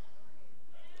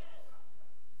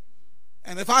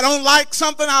 And if I don't like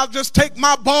something, I'll just take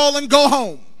my ball and go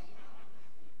home.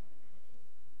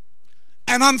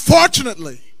 And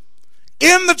unfortunately,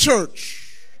 in the church,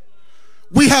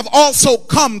 we have also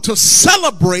come to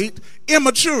celebrate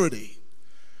immaturity.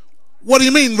 What do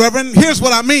you mean, Reverend? Here's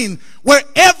what I mean. Where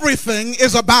everything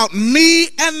is about me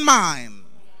and mine.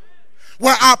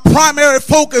 Where our primary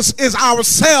focus is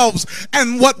ourselves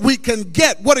and what we can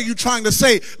get. What are you trying to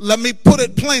say? Let me put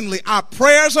it plainly. Our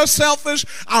prayers are selfish.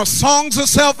 Our songs are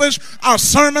selfish. Our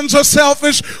sermons are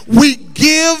selfish. We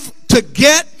give to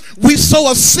get. We sow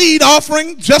a seed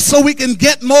offering just so we can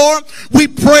get more. We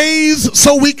praise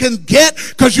so we can get,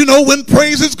 because you know when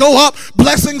praises go up,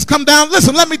 blessings come down.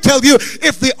 Listen, let me tell you,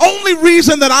 if the only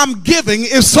reason that I'm giving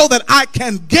is so that I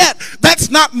can get,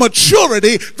 that's not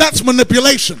maturity, that's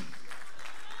manipulation.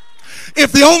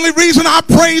 If the only reason I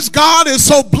praise God is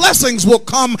so blessings will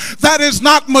come, that is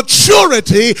not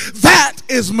maturity, that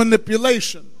is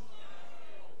manipulation.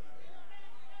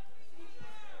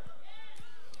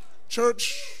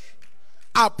 Church,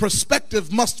 our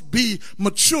perspective must be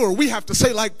mature. We have to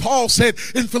say, like Paul said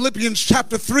in Philippians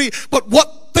chapter 3, but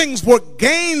what things were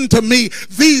gain to me,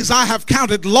 these I have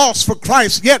counted loss for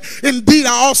Christ. Yet indeed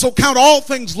I also count all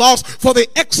things lost for the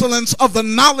excellence of the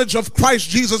knowledge of Christ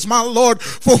Jesus my Lord,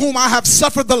 for whom I have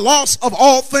suffered the loss of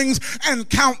all things, and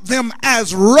count them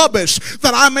as rubbish,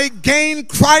 that I may gain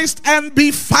Christ and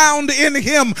be found in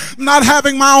him, not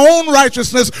having my own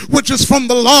righteousness which is from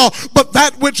the law, but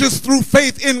that which is through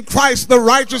faith in Christ, the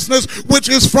righteousness which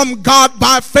is from God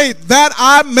by faith, that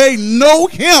I may know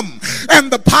him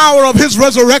and the power of his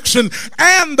resurrection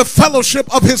and the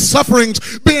fellowship of his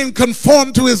sufferings, being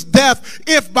conformed to his death,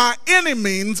 if by any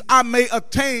means I may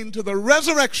attain to the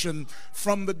resurrection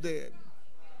from the dead.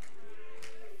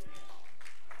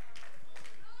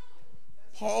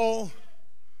 Paul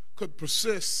could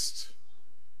persist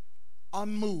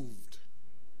unmoved,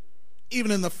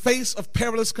 even in the face of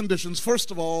perilous conditions.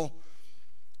 First of all,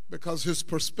 because his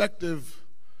perspective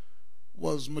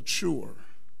was mature.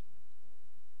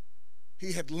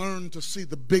 He had learned to see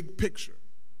the big picture.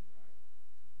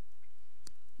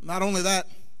 Not only that,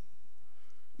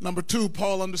 number two,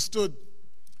 Paul understood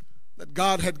that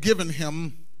God had given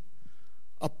him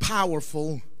a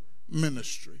powerful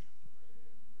ministry.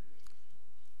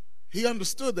 He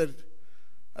understood that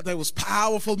there was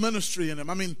powerful ministry in him.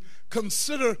 I mean,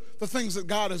 consider the things that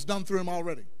God has done through him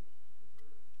already.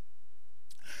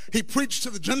 He preached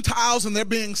to the Gentiles and they're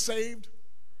being saved.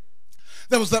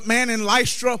 There was that man in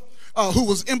Lystra who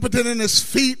was impotent in his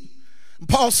feet. And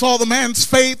Paul saw the man's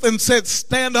faith and said,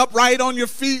 stand upright on your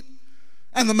feet.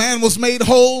 And the man was made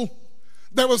whole.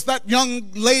 There was that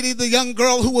young lady, the young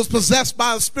girl who was possessed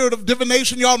by a spirit of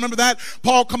divination. Y'all remember that?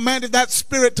 Paul commanded that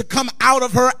spirit to come out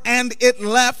of her and it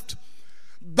left.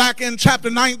 Back in chapter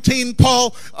 19,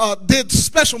 Paul did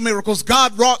special miracles.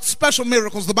 God wrought special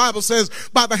miracles, the Bible says,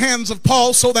 by the hands of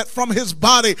Paul, so that from his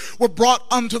body were brought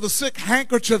unto the sick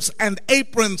handkerchiefs and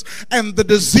aprons, and the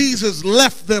diseases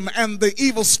left them, and the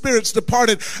evil spirits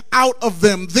departed out of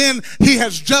them. Then he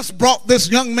has just brought this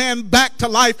young man back to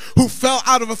life who fell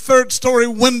out of a third-story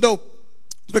window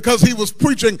because he was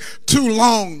preaching too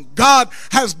long. God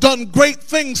has done great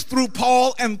things through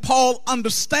Paul, and Paul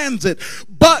understands it.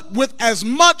 But with as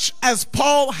much as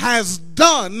Paul has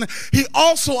done, he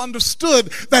also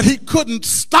understood that he couldn't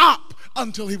stop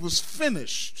until he was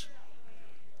finished.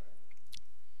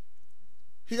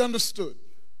 He understood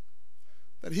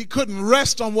that he couldn't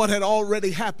rest on what had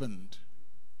already happened.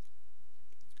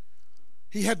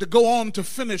 He had to go on to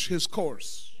finish his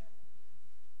course,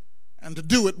 and to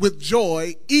do it with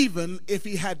joy, even if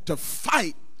he had to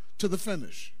fight to the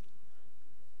finish.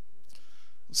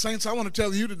 Saints, I want to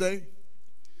tell you today,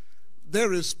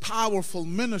 there is powerful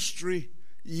ministry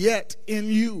yet in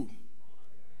you.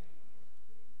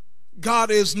 God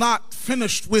is not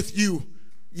finished with you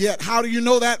yet. How do you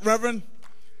know that, Reverend?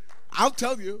 I'll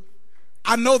tell you.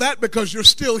 I know that because you're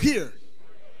still here.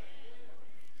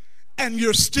 And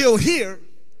you're still here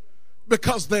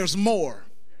because there's more.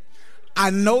 I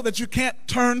know that you can't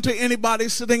turn to anybody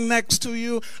sitting next to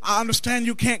you. I understand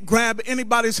you can't grab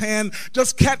anybody's hand.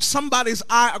 Just catch somebody's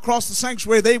eye across the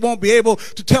sanctuary. They won't be able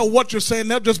to tell what you're saying.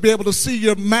 They'll just be able to see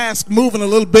your mask moving a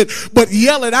little bit. But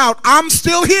yell it out, I'm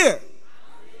still here.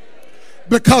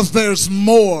 Because there's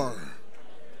more.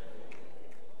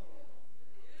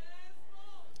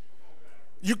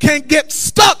 You can't get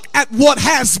stuck at what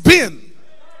has been.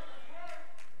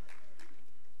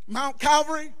 Mount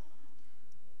Calvary,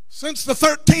 since the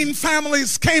 13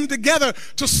 families came together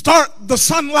to start the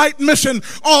Sunlight Mission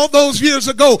all those years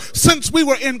ago, since we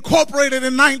were incorporated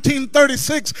in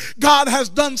 1936, God has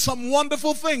done some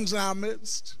wonderful things in our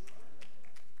midst.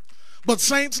 But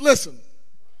saints, listen,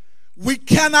 we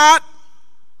cannot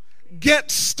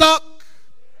get stuck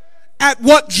at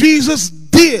what Jesus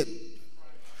did,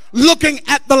 looking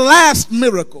at the last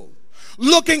miracle,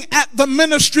 looking at the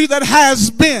ministry that has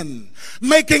been,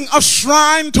 making a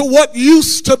shrine to what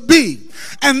used to be.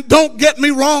 And don't get me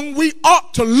wrong, we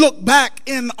ought to look back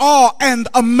in awe and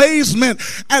amazement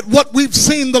at what we've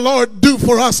seen the Lord do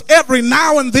for us. Every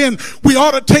now and then we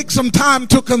ought to take some time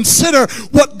to consider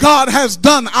what God has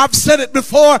done. I've said it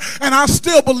before and I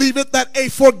still believe it, that a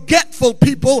forgetful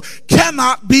people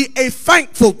cannot be a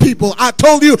thankful people. I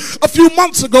told you a few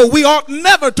months ago, we ought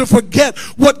never to forget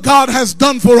what God has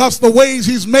done for us, the ways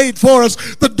he's made for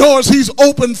us, the doors he's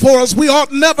opened for us. We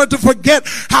ought never to forget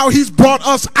how he's brought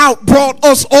us out, brought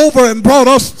us over, and brought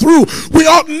us through. We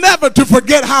ought never to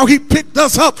forget how he picked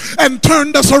us up and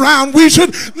turned us around. We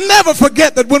should never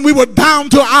forget that when we were down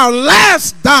to our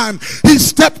last dime, he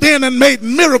stepped in and made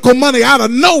miracle money out of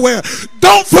nowhere.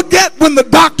 Don't forget when the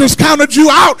doctors counted you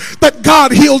out that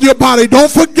God healed your body.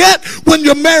 Don't forget when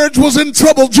your marriage was in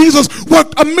trouble, Jesus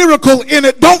worked a miracle in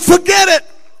it. Don't forget it.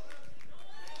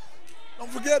 Don't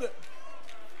forget it.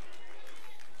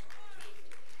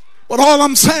 But all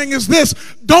I'm saying is this: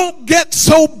 don't get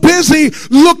so busy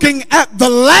looking at the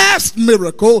last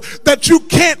miracle that you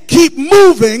can't keep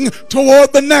moving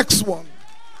toward the next one.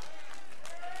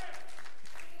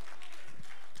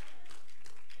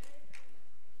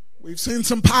 We've seen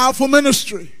some powerful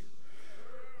ministry,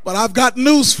 but I've got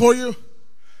news for you.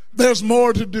 There's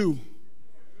more to do.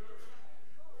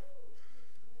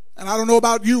 And I don't know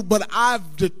about you, but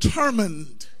I've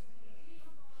determined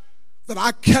that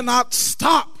I cannot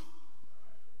stop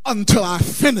until I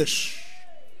finish.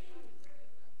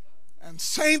 And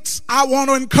saints, I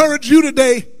want to encourage you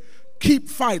today, keep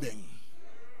fighting.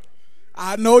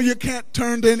 I know you can't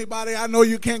turn to anybody. I know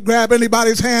you can't grab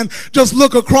anybody's hand. Just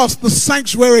look across the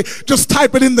sanctuary. Just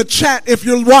type it in the chat if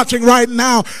you're watching right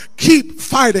now. Keep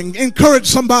fighting. Encourage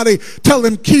somebody. Tell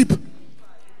them keep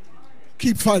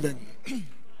fighting.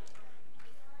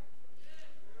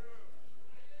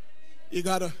 You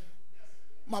gotta,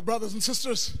 my brothers and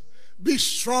sisters, be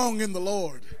strong in the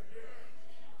Lord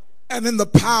and in the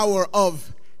power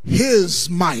of his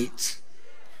might.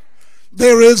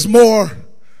 There is more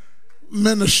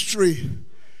ministry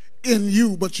in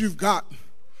you, but you've got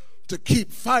to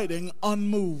keep fighting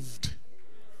unmoved,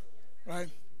 right?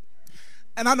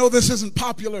 And I know this isn't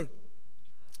popular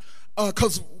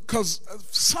because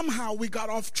somehow we got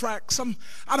off track.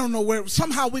 I don't know where.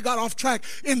 Somehow we got off track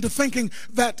into thinking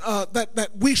that that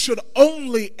we should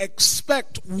only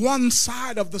expect one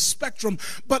side of the spectrum.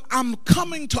 But I'm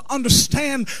coming to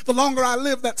understand, the longer I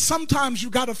live, that sometimes you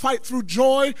got to fight through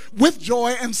joy with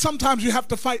joy, and sometimes you have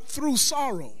to fight through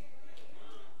sorrow.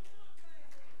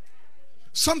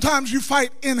 Sometimes you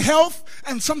fight in health,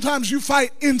 and sometimes you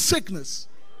fight in sickness.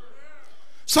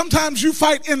 Sometimes you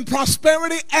fight in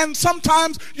prosperity, and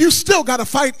sometimes you still got to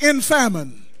fight in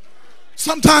famine.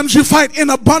 Sometimes you fight in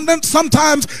abundance,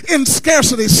 sometimes in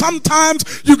scarcity.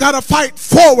 Sometimes you got to fight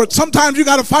forward. Sometimes you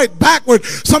got to fight backward.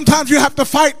 Sometimes you have to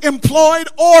fight employed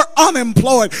or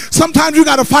unemployed. Sometimes you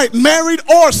got to fight married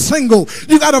or single.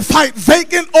 You got to fight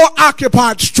vacant or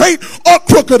occupied, straight or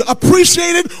crooked,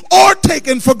 appreciated or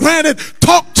taken for granted,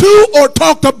 talked to or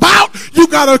talked about. You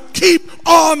got to keep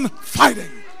on fighting.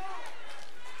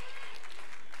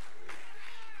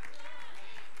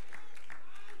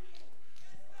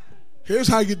 Here's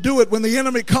how you do it. When the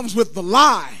enemy comes with the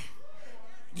lie,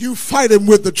 you fight him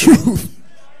with the truth.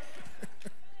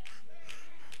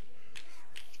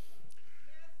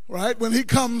 Right? When he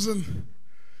comes and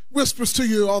whispers to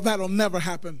you, oh, that'll never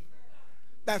happen.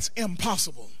 That's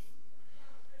impossible.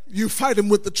 You fight him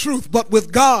with the truth. But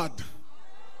with God,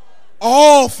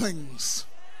 all things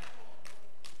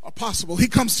are possible. He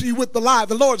comes to you with the lie.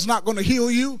 The Lord's not going to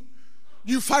heal you.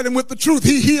 You fight him with the truth.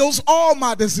 He heals all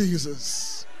my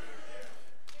diseases.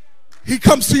 He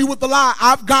comes to you with the lie.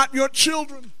 I've got your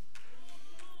children.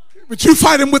 But you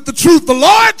fight him with the truth. The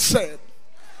Lord said,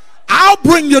 I'll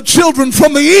bring your children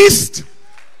from the east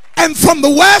and from the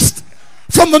west.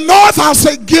 From the north, I'll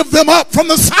say, give them up. From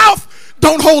the south,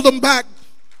 don't hold them back.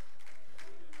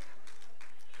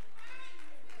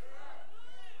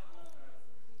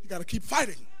 You got to keep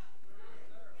fighting.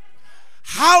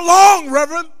 How long,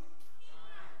 Reverend?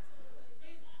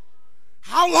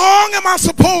 How long am I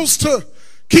supposed to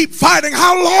keep fighting?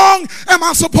 How long am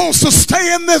I supposed to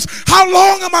stay in this? How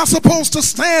long am I supposed to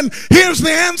stand? Here's the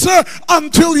answer: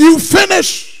 until you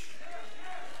finish.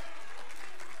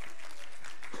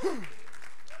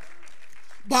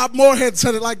 Bob Moorhead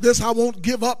said it like this: I won't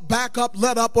give up, back up,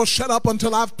 let up, or shut up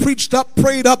until I've preached up,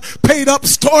 prayed up, paid up,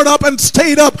 stored up, and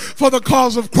stayed up for the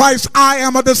cause of Christ. I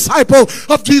am a disciple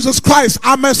of Jesus Christ.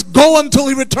 I must go until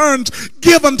he returns,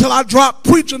 give until I drop,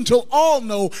 preach until all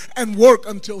know, and work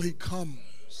until he comes.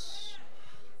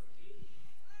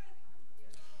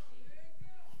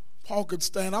 Paul could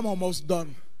stand, I'm almost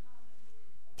done.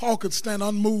 Paul could stand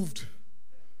unmoved,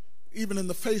 even in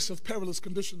the face of perilous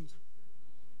conditions.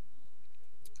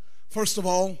 First of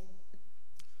all,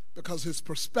 because his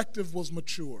perspective was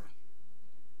mature.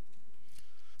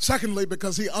 Secondly,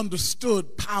 because he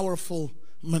understood powerful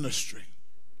ministry.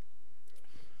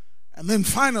 And then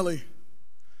finally,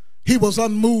 he was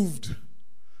unmoved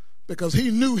because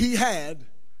he knew he had,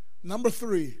 number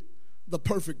three, the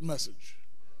perfect message.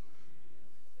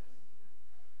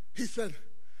 He said,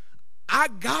 I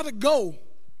gotta go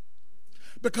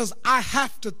because I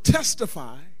have to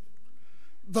testify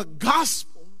the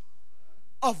gospel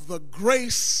of the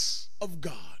grace of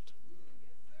God.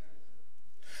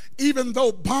 even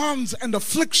though bonds and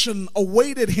affliction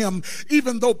awaited him,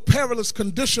 even though perilous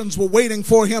conditions were waiting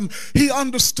for him, he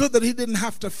understood that he didn't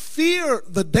have to fear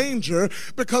the danger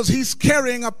because he's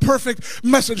carrying a perfect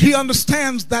message. He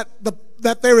understands that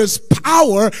there is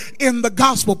power in the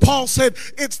gospel. Paul said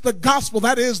it's the gospel,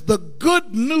 that is the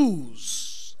good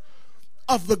news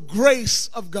of the grace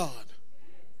of God.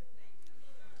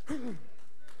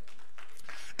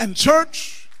 And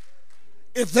church,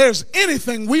 if there's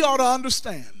anything we ought to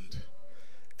understand,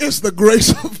 it's the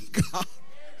grace of God.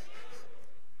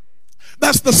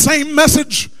 That's the same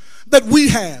message that we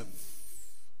have.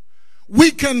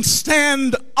 We can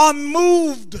stand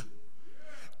unmoved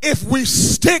if we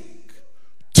stick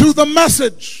to the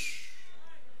message.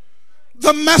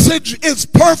 The message is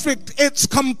perfect. It's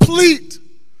complete.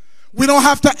 We don't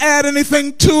have to add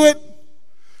anything to it.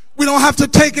 We don't have to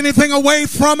take anything away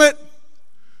from it.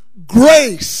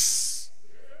 Grace.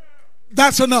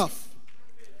 That's enough.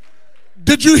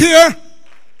 Did you hear?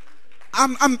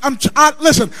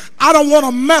 Listen, I don't want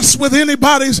to mess with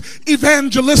anybody's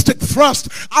evangelistic thrust.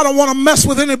 I don't want to mess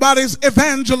with anybody's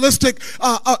evangelistic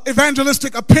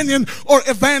opinion or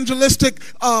evangelistic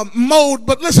mode.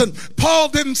 But listen, Paul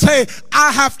didn't say,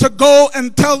 I have to go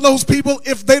and tell those people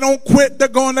if they don't quit, they're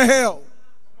going to hell.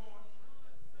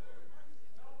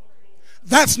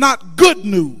 That's not good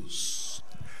news.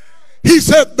 He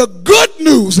said the good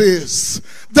news is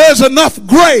there's enough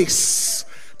grace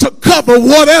to cover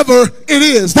whatever it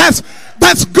is. That's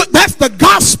good. That's the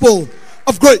gospel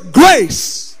of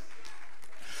grace.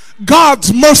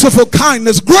 God's merciful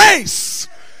kindness, grace.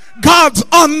 God's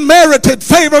unmerited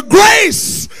favor,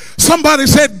 grace. Somebody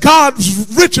said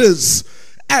God's riches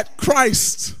at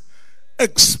Christ's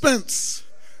expense.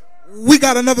 We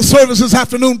got another service this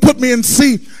afternoon. Put me in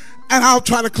C and I'll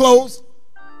try to close.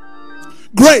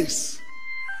 Grace.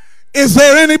 Is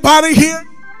there anybody here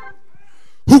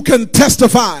who can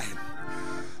testify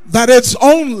that it's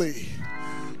only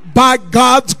by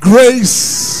God's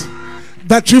grace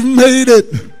that you've made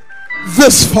it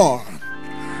this far?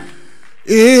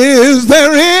 Is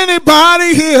there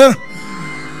anybody here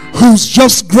who's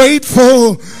just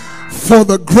grateful for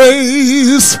the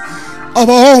grace of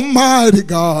Almighty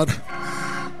God?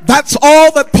 That's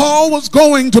all that Paul was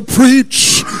going to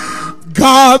preach.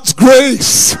 God's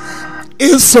grace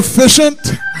is sufficient.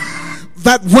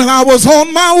 That when I was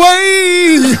on my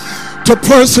way to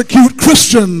persecute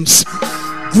Christians,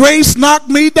 grace knocked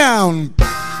me down,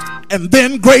 and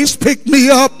then grace picked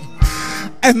me up,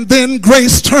 and then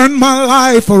grace turned my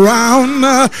life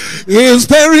around. Is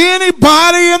there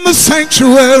anybody in the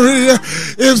sanctuary?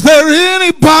 Is there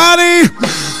anybody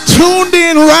tuned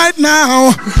in right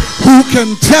now who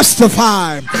can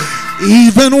testify?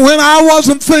 Even when I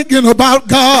wasn't thinking about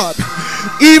God,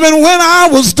 even when I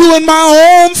was doing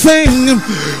my own thing,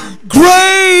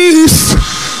 grace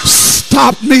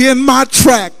stopped me in my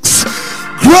tracks.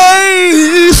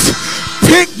 Grace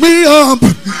picked me up,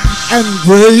 and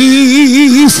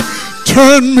grace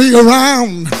turned me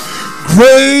around.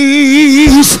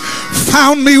 Grace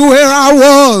found me where I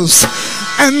was,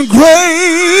 and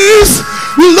grace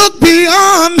looked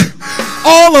beyond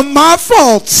all of my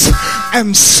faults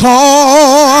and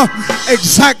saw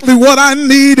exactly what I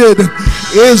needed.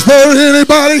 Is there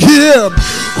anybody here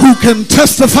who can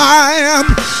testify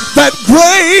that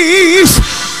grace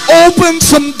opened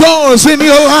some doors in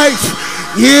your life?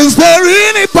 Is there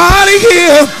anybody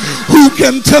here who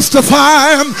can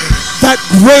testify that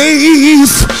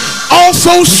grace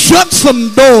also shut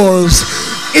some doors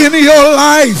in your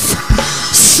life?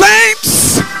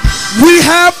 Saints, we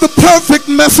have the perfect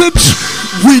message.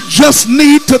 We just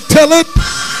need to tell it.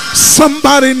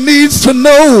 Somebody needs to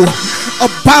know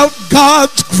about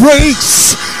God's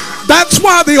grace. That's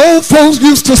why the old folks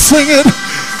used to sing it.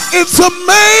 It's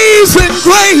amazing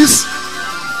grace.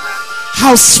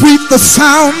 How sweet the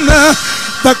sound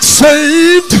that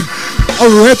saved a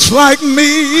wretch like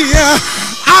me.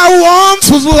 I once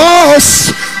was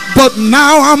lost, but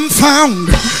now I'm found.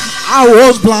 I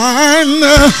was blind,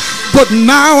 but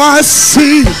now I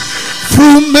see.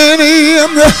 Through many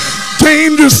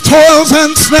dangerous toils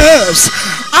and snares,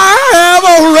 I have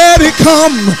already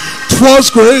come.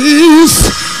 'Twas grace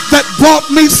that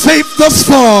brought me safe thus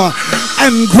far,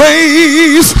 and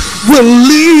grace will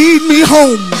lead me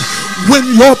home. When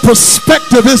your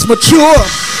perspective is mature,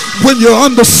 when you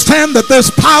understand that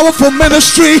there's powerful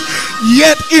ministry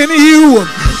yet in you,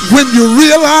 when you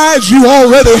realize you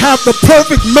already have the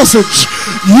perfect message,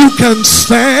 you can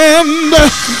stand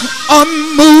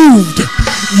unmoved.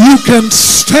 You can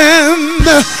stand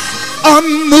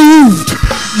unmoved.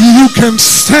 You can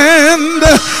stand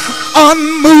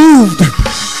unmoved.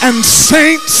 And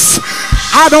saints,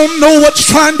 I don't know what's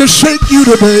trying to shake you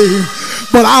today,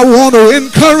 but I want to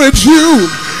encourage you.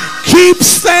 Keep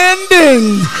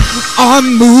standing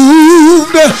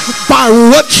unmoved by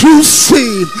what you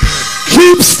see.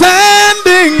 Keep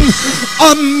standing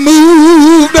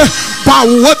unmoved by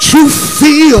what you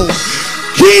feel.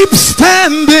 Keep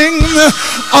standing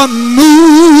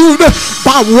unmoved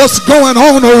by what's going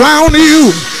on around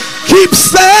you. Keep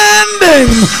standing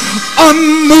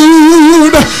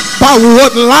unmoved by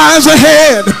what lies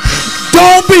ahead.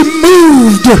 Don't be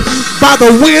moved by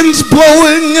the winds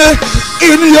blowing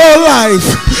in your life.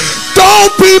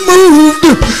 Don't be moved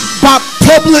by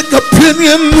public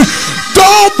opinion.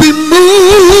 Don't be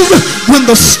moved when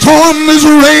the storm is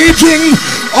raging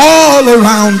all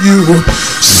around you.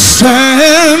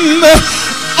 Stand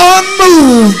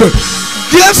unmoved.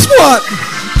 Guess what?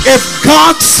 If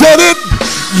God said it,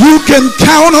 you can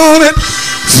count on it.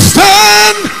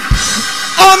 Stand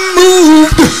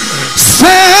unmoved.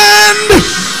 Stand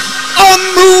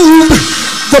unmoved.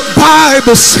 The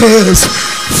Bible says,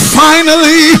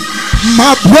 finally,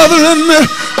 my brethren,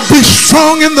 be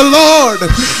strong in the Lord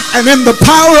and in the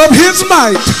power of his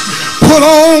might. Put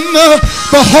on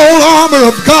the whole armor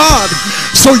of God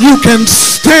so you can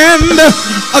stand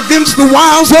against the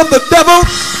wiles of the devil.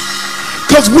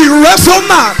 Because we wrestle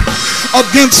not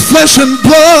against flesh and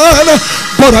blood,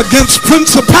 but against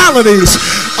principalities,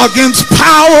 against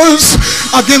powers,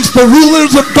 against the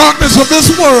rulers of darkness of this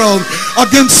world,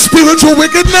 against spiritual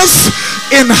wickedness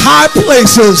in high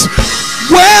places.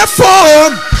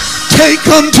 Wherefore, take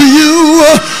unto you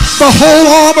the whole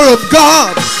armor of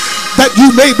God, that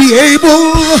you may be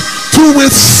able to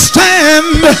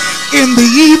withstand in the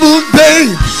evil day,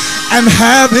 and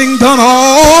having done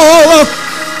all,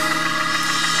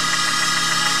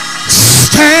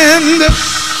 stand.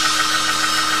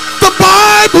 The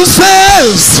Bible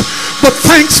says, but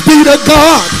thanks be to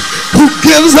God who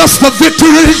gives us the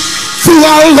victory through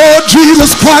our Lord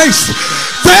Jesus Christ.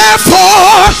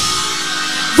 Therefore,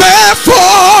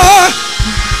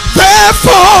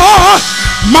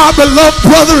 my beloved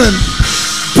brethren,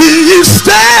 be ye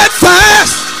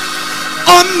steadfast,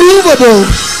 unmovable,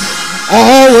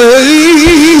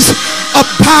 always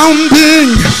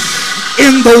abounding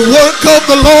in the work of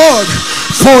the Lord,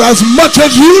 for as much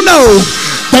as you know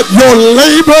that your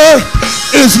labor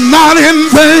is not in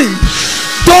vain.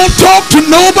 Don't talk to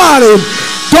nobody.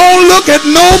 Don't look at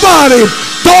nobody.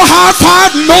 Don't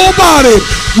high-five nobody.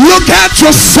 Look at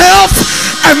yourself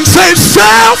and say,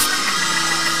 self,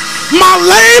 my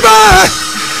labor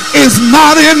is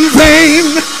not in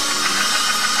vain.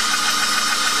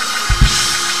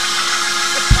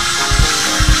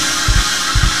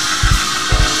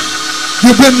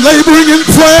 You've been laboring in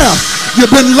prayer.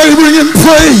 You've been laboring in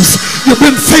praise. You've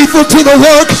been faithful to the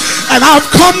work. And I've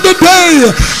come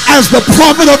today as the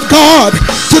prophet of God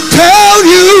to tell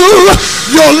you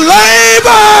your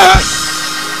labor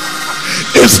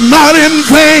is not in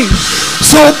vain.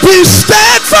 So be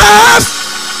steadfast.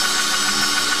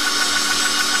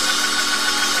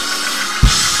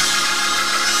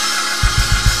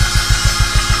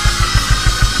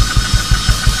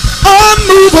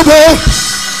 Unmovable.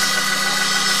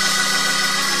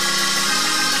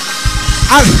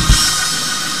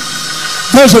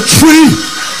 There's a tree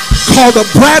called the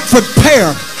Bradford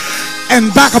pear,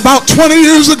 and back about 20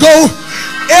 years ago,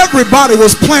 everybody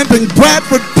was planting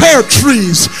Bradford pear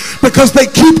trees because they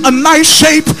keep a nice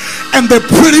shape and they're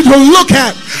pretty to look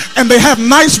at, and they have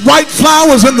nice white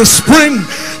flowers in the spring.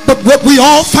 But what we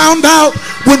all found out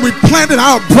when we planted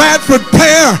our Bradford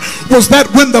pear was that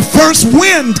when the first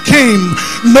wind came,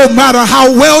 no matter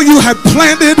how well you had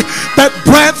planted that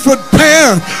Bradford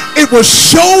pear, it was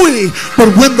showy,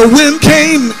 but when the wind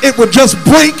came, it would just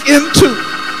break into.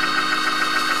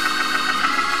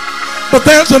 But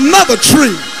there's another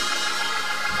tree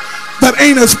that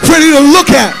ain't as pretty to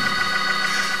look at.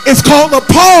 It's called a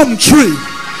palm tree.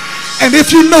 And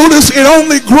if you notice, it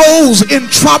only grows in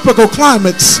tropical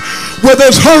climates where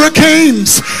there's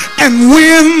hurricanes and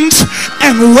winds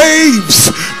and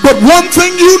waves. But one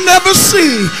thing you never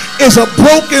see is a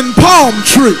broken palm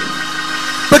tree.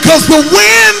 Because the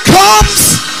wind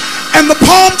comes and the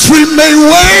palm tree may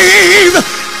wave,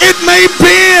 it may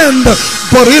bend,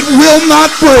 but it will not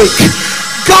break.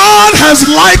 God has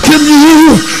likened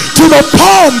you to the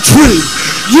palm tree.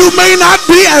 You may not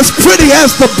be as pretty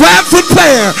as the Bradford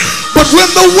pear, but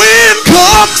when the wind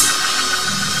comes,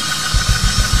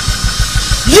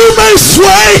 you may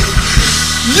sway,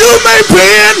 you may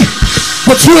bend,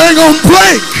 but you ain't gonna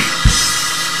break.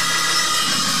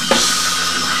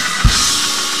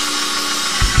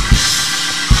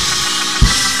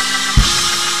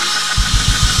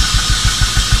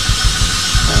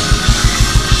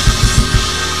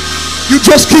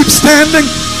 just keep standing.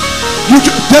 You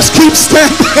just keep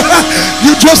standing.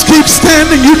 You just keep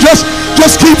standing. You just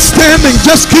keep standing.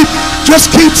 Just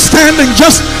keep standing.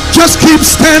 Just keep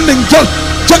standing.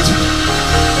 Just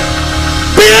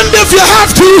bend if you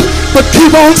have to, but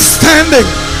keep on standing.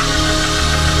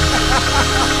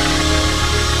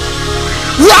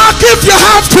 Rock if you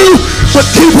have to, but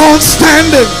keep on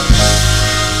standing.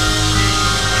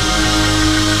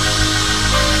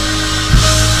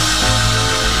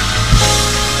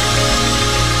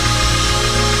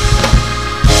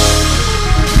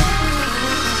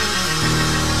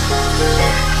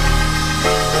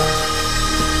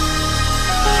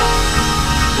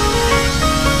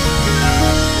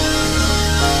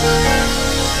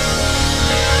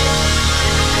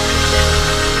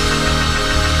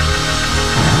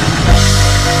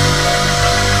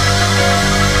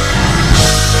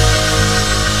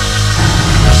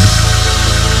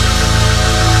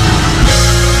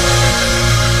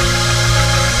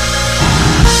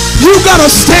 You gotta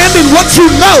stand in what you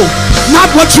know, not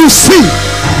what you see.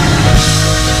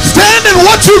 Stand in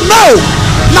what you know,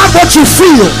 not what you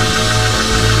feel.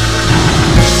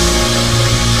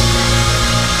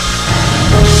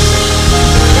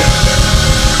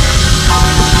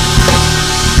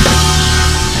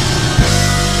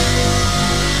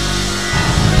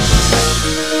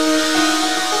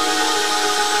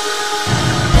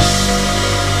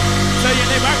 Tell your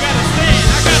neighbor, I gotta stand.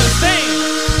 I gotta stand.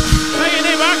 Tell your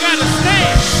neighbor, I gotta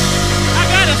stand. I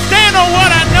gotta stand on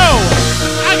what I know.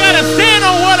 I gotta stand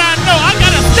on what I know. I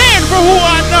gotta stand for who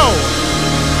I know.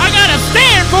 I gotta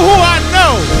stand for who I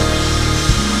know.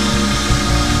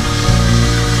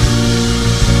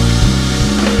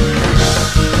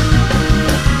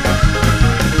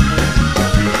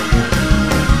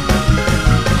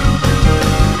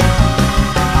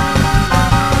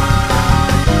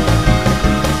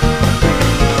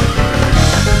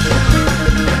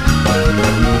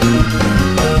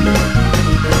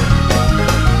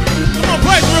 Come on,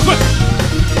 praise real quick.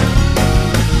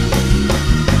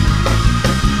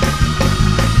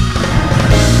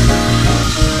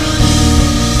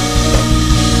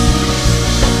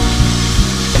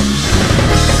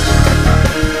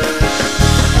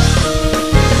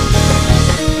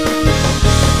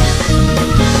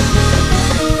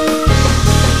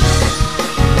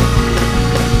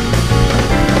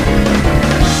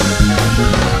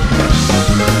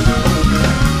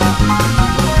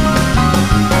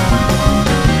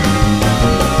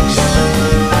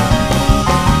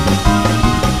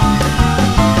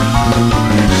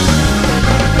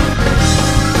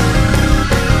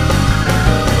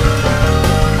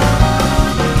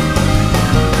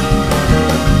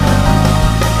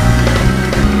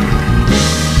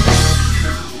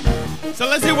 So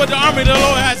let's hear what the army of the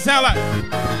Lord has to sound like.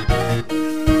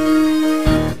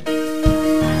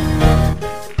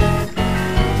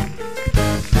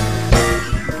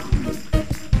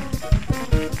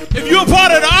 If you're a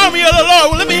part of the army of the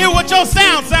Lord, well, let me hear what your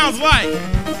sound sounds like.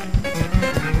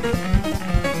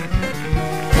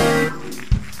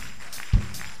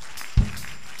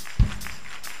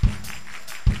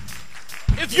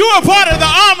 If you're a part of the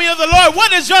army of the Lord, what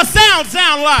does your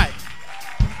sound like?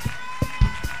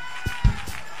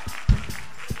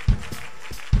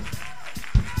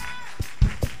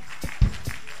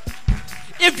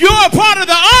 If you're a part of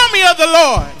the army of the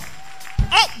Lord,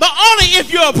 but only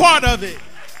if you're a part of it,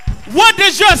 what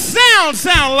does your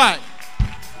sound like?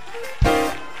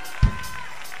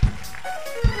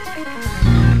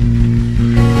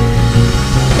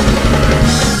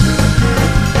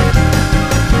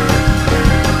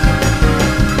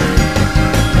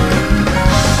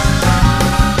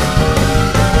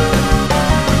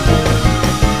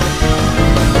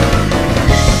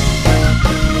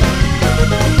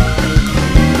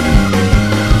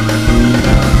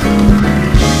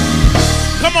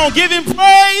 Come on, give him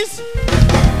praise.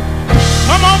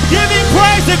 Come on, give him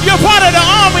praise if you're part of the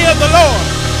army of the Lord.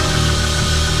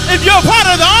 If you're part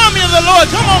of the army of the Lord,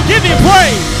 come on, give him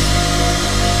praise.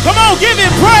 Come on, give him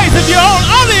praise if you're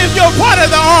only if you're part of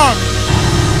the army.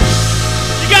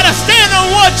 You gotta stand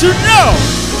on what you know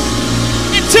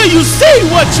until you see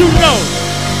what you know.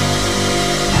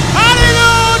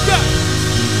 Hallelujah.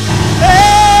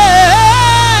 Hey.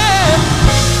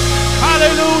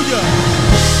 Hallelujah.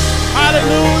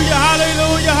 Hallelujah,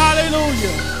 hallelujah,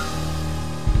 hallelujah.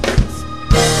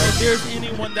 If there's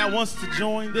anyone that wants to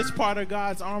join this part of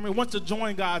God's army, wants to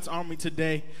join God's army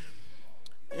today,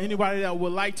 anybody that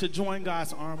would like to join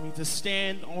God's army, to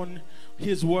stand on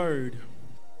his word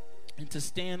and to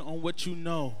stand on what you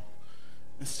know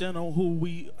and stand on who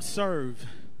we serve.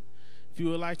 If you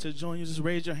would like to join, you just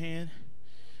raise your hand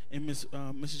And Miss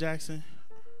Jackson,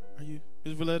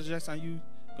 Miss Valletta Jackson, are you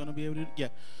gonna be able to? Yeah.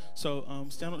 So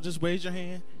stand up, just raise your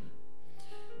hand,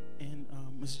 and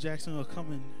Miss Jackson will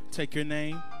come and take your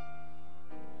name.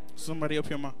 Somebody up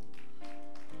here, Ma.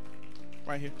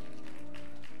 Right here.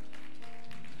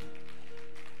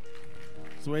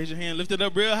 So raise your hand, lift it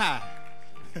up real high.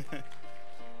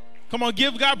 Come on,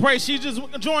 give God praise. She just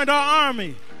joined our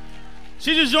army.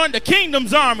 She just joined the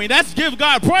kingdom's army. That's give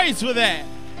God praise for that.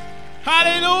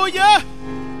 Hallelujah.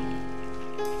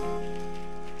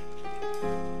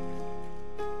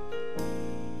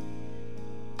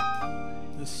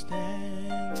 To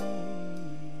stand.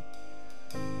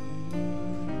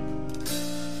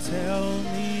 Tell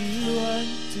me what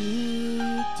to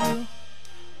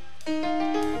do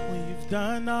when you've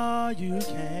done all you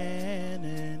can,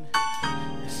 and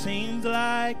it seems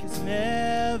like it's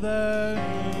never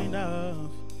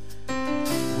enough.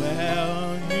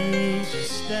 Well, you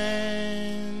just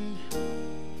stand,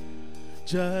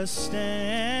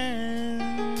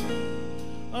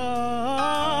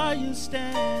 oh, you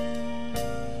stand,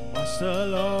 watch the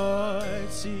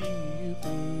Lord see you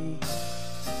through.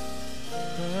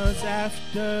 'Cause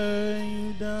after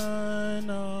you've done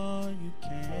all you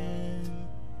can,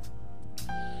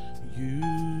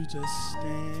 you just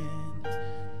stand.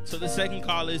 So the second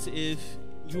call is if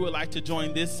you would like to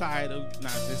join this side of,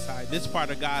 not this side, this part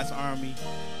of God's army,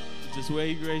 just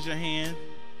raise your hand.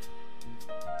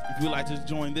 If you would like to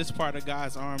join this part of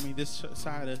God's army, this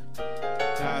side of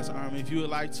God's army, if you would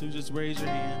like to, just raise your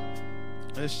hand.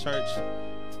 This church,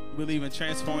 we believe in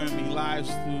transforming lives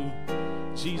through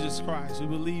Jesus Christ. We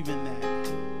believe in that.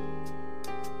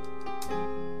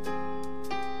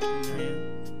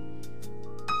 Amen.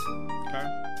 Okay.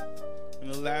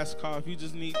 And the last call, if you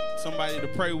just need somebody to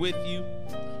pray with you,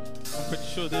 I'm pretty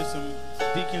sure there's some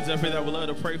deacons up here that would love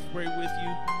to pray with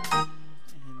you. And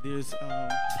there's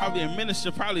probably a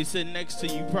minister probably sitting next to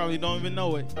you. You probably don't even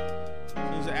know it. So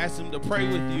just ask them to pray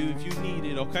with you if you need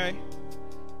it, okay?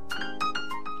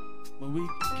 But we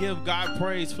give God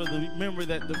praise for the member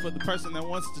for the person that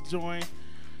wants to join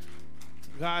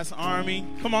God's army.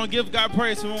 Come on, give God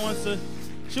praise.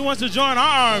 She wants to join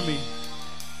our army.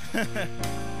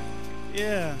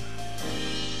 Yeah.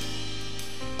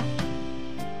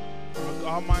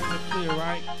 All minds are clear,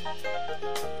 right?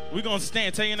 We're going to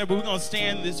stand. Tell your neighbor, we're going to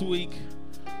stand this week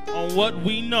on what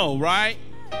we know, right?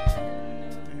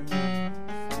 Amen.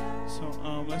 So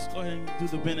let's go ahead and do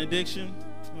the benediction.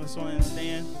 Let's go ahead and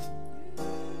stand.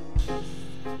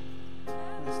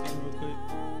 Let's stand real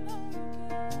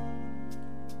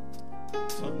quick.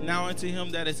 So now unto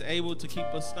him that is able to keep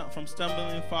us from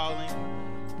stumbling and falling,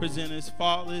 present us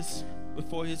faultless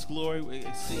before his glory with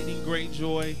exceeding great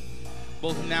joy,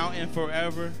 both now and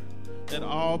forever. That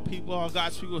all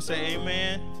God's people say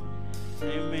amen.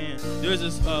 Amen. There's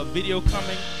this video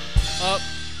coming up,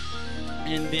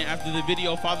 and then after the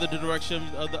video, follow the direction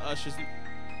of the ushers. Thank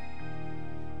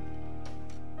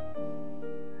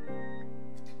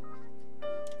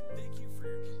you for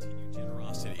your continued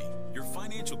generosity. Your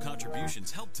financial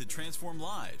contributions help to transform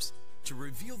lives, to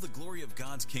reveal the glory of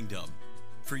God's kingdom.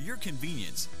 For your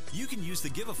convenience, you can use the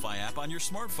Giveify app on your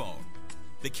smartphone,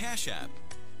 the Cash App,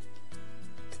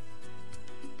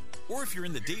 or if you're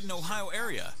in the Dayton, Ohio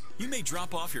area, you may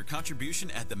drop off your contribution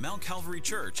at the Mount Calvary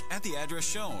Church at the address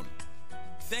shown.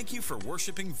 Thank you for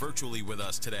worshiping virtually with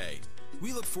us today.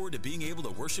 We look forward to being able to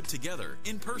worship together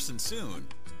in person soon.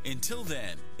 Until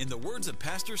then, in the words of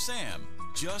Pastor Sam,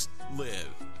 just live.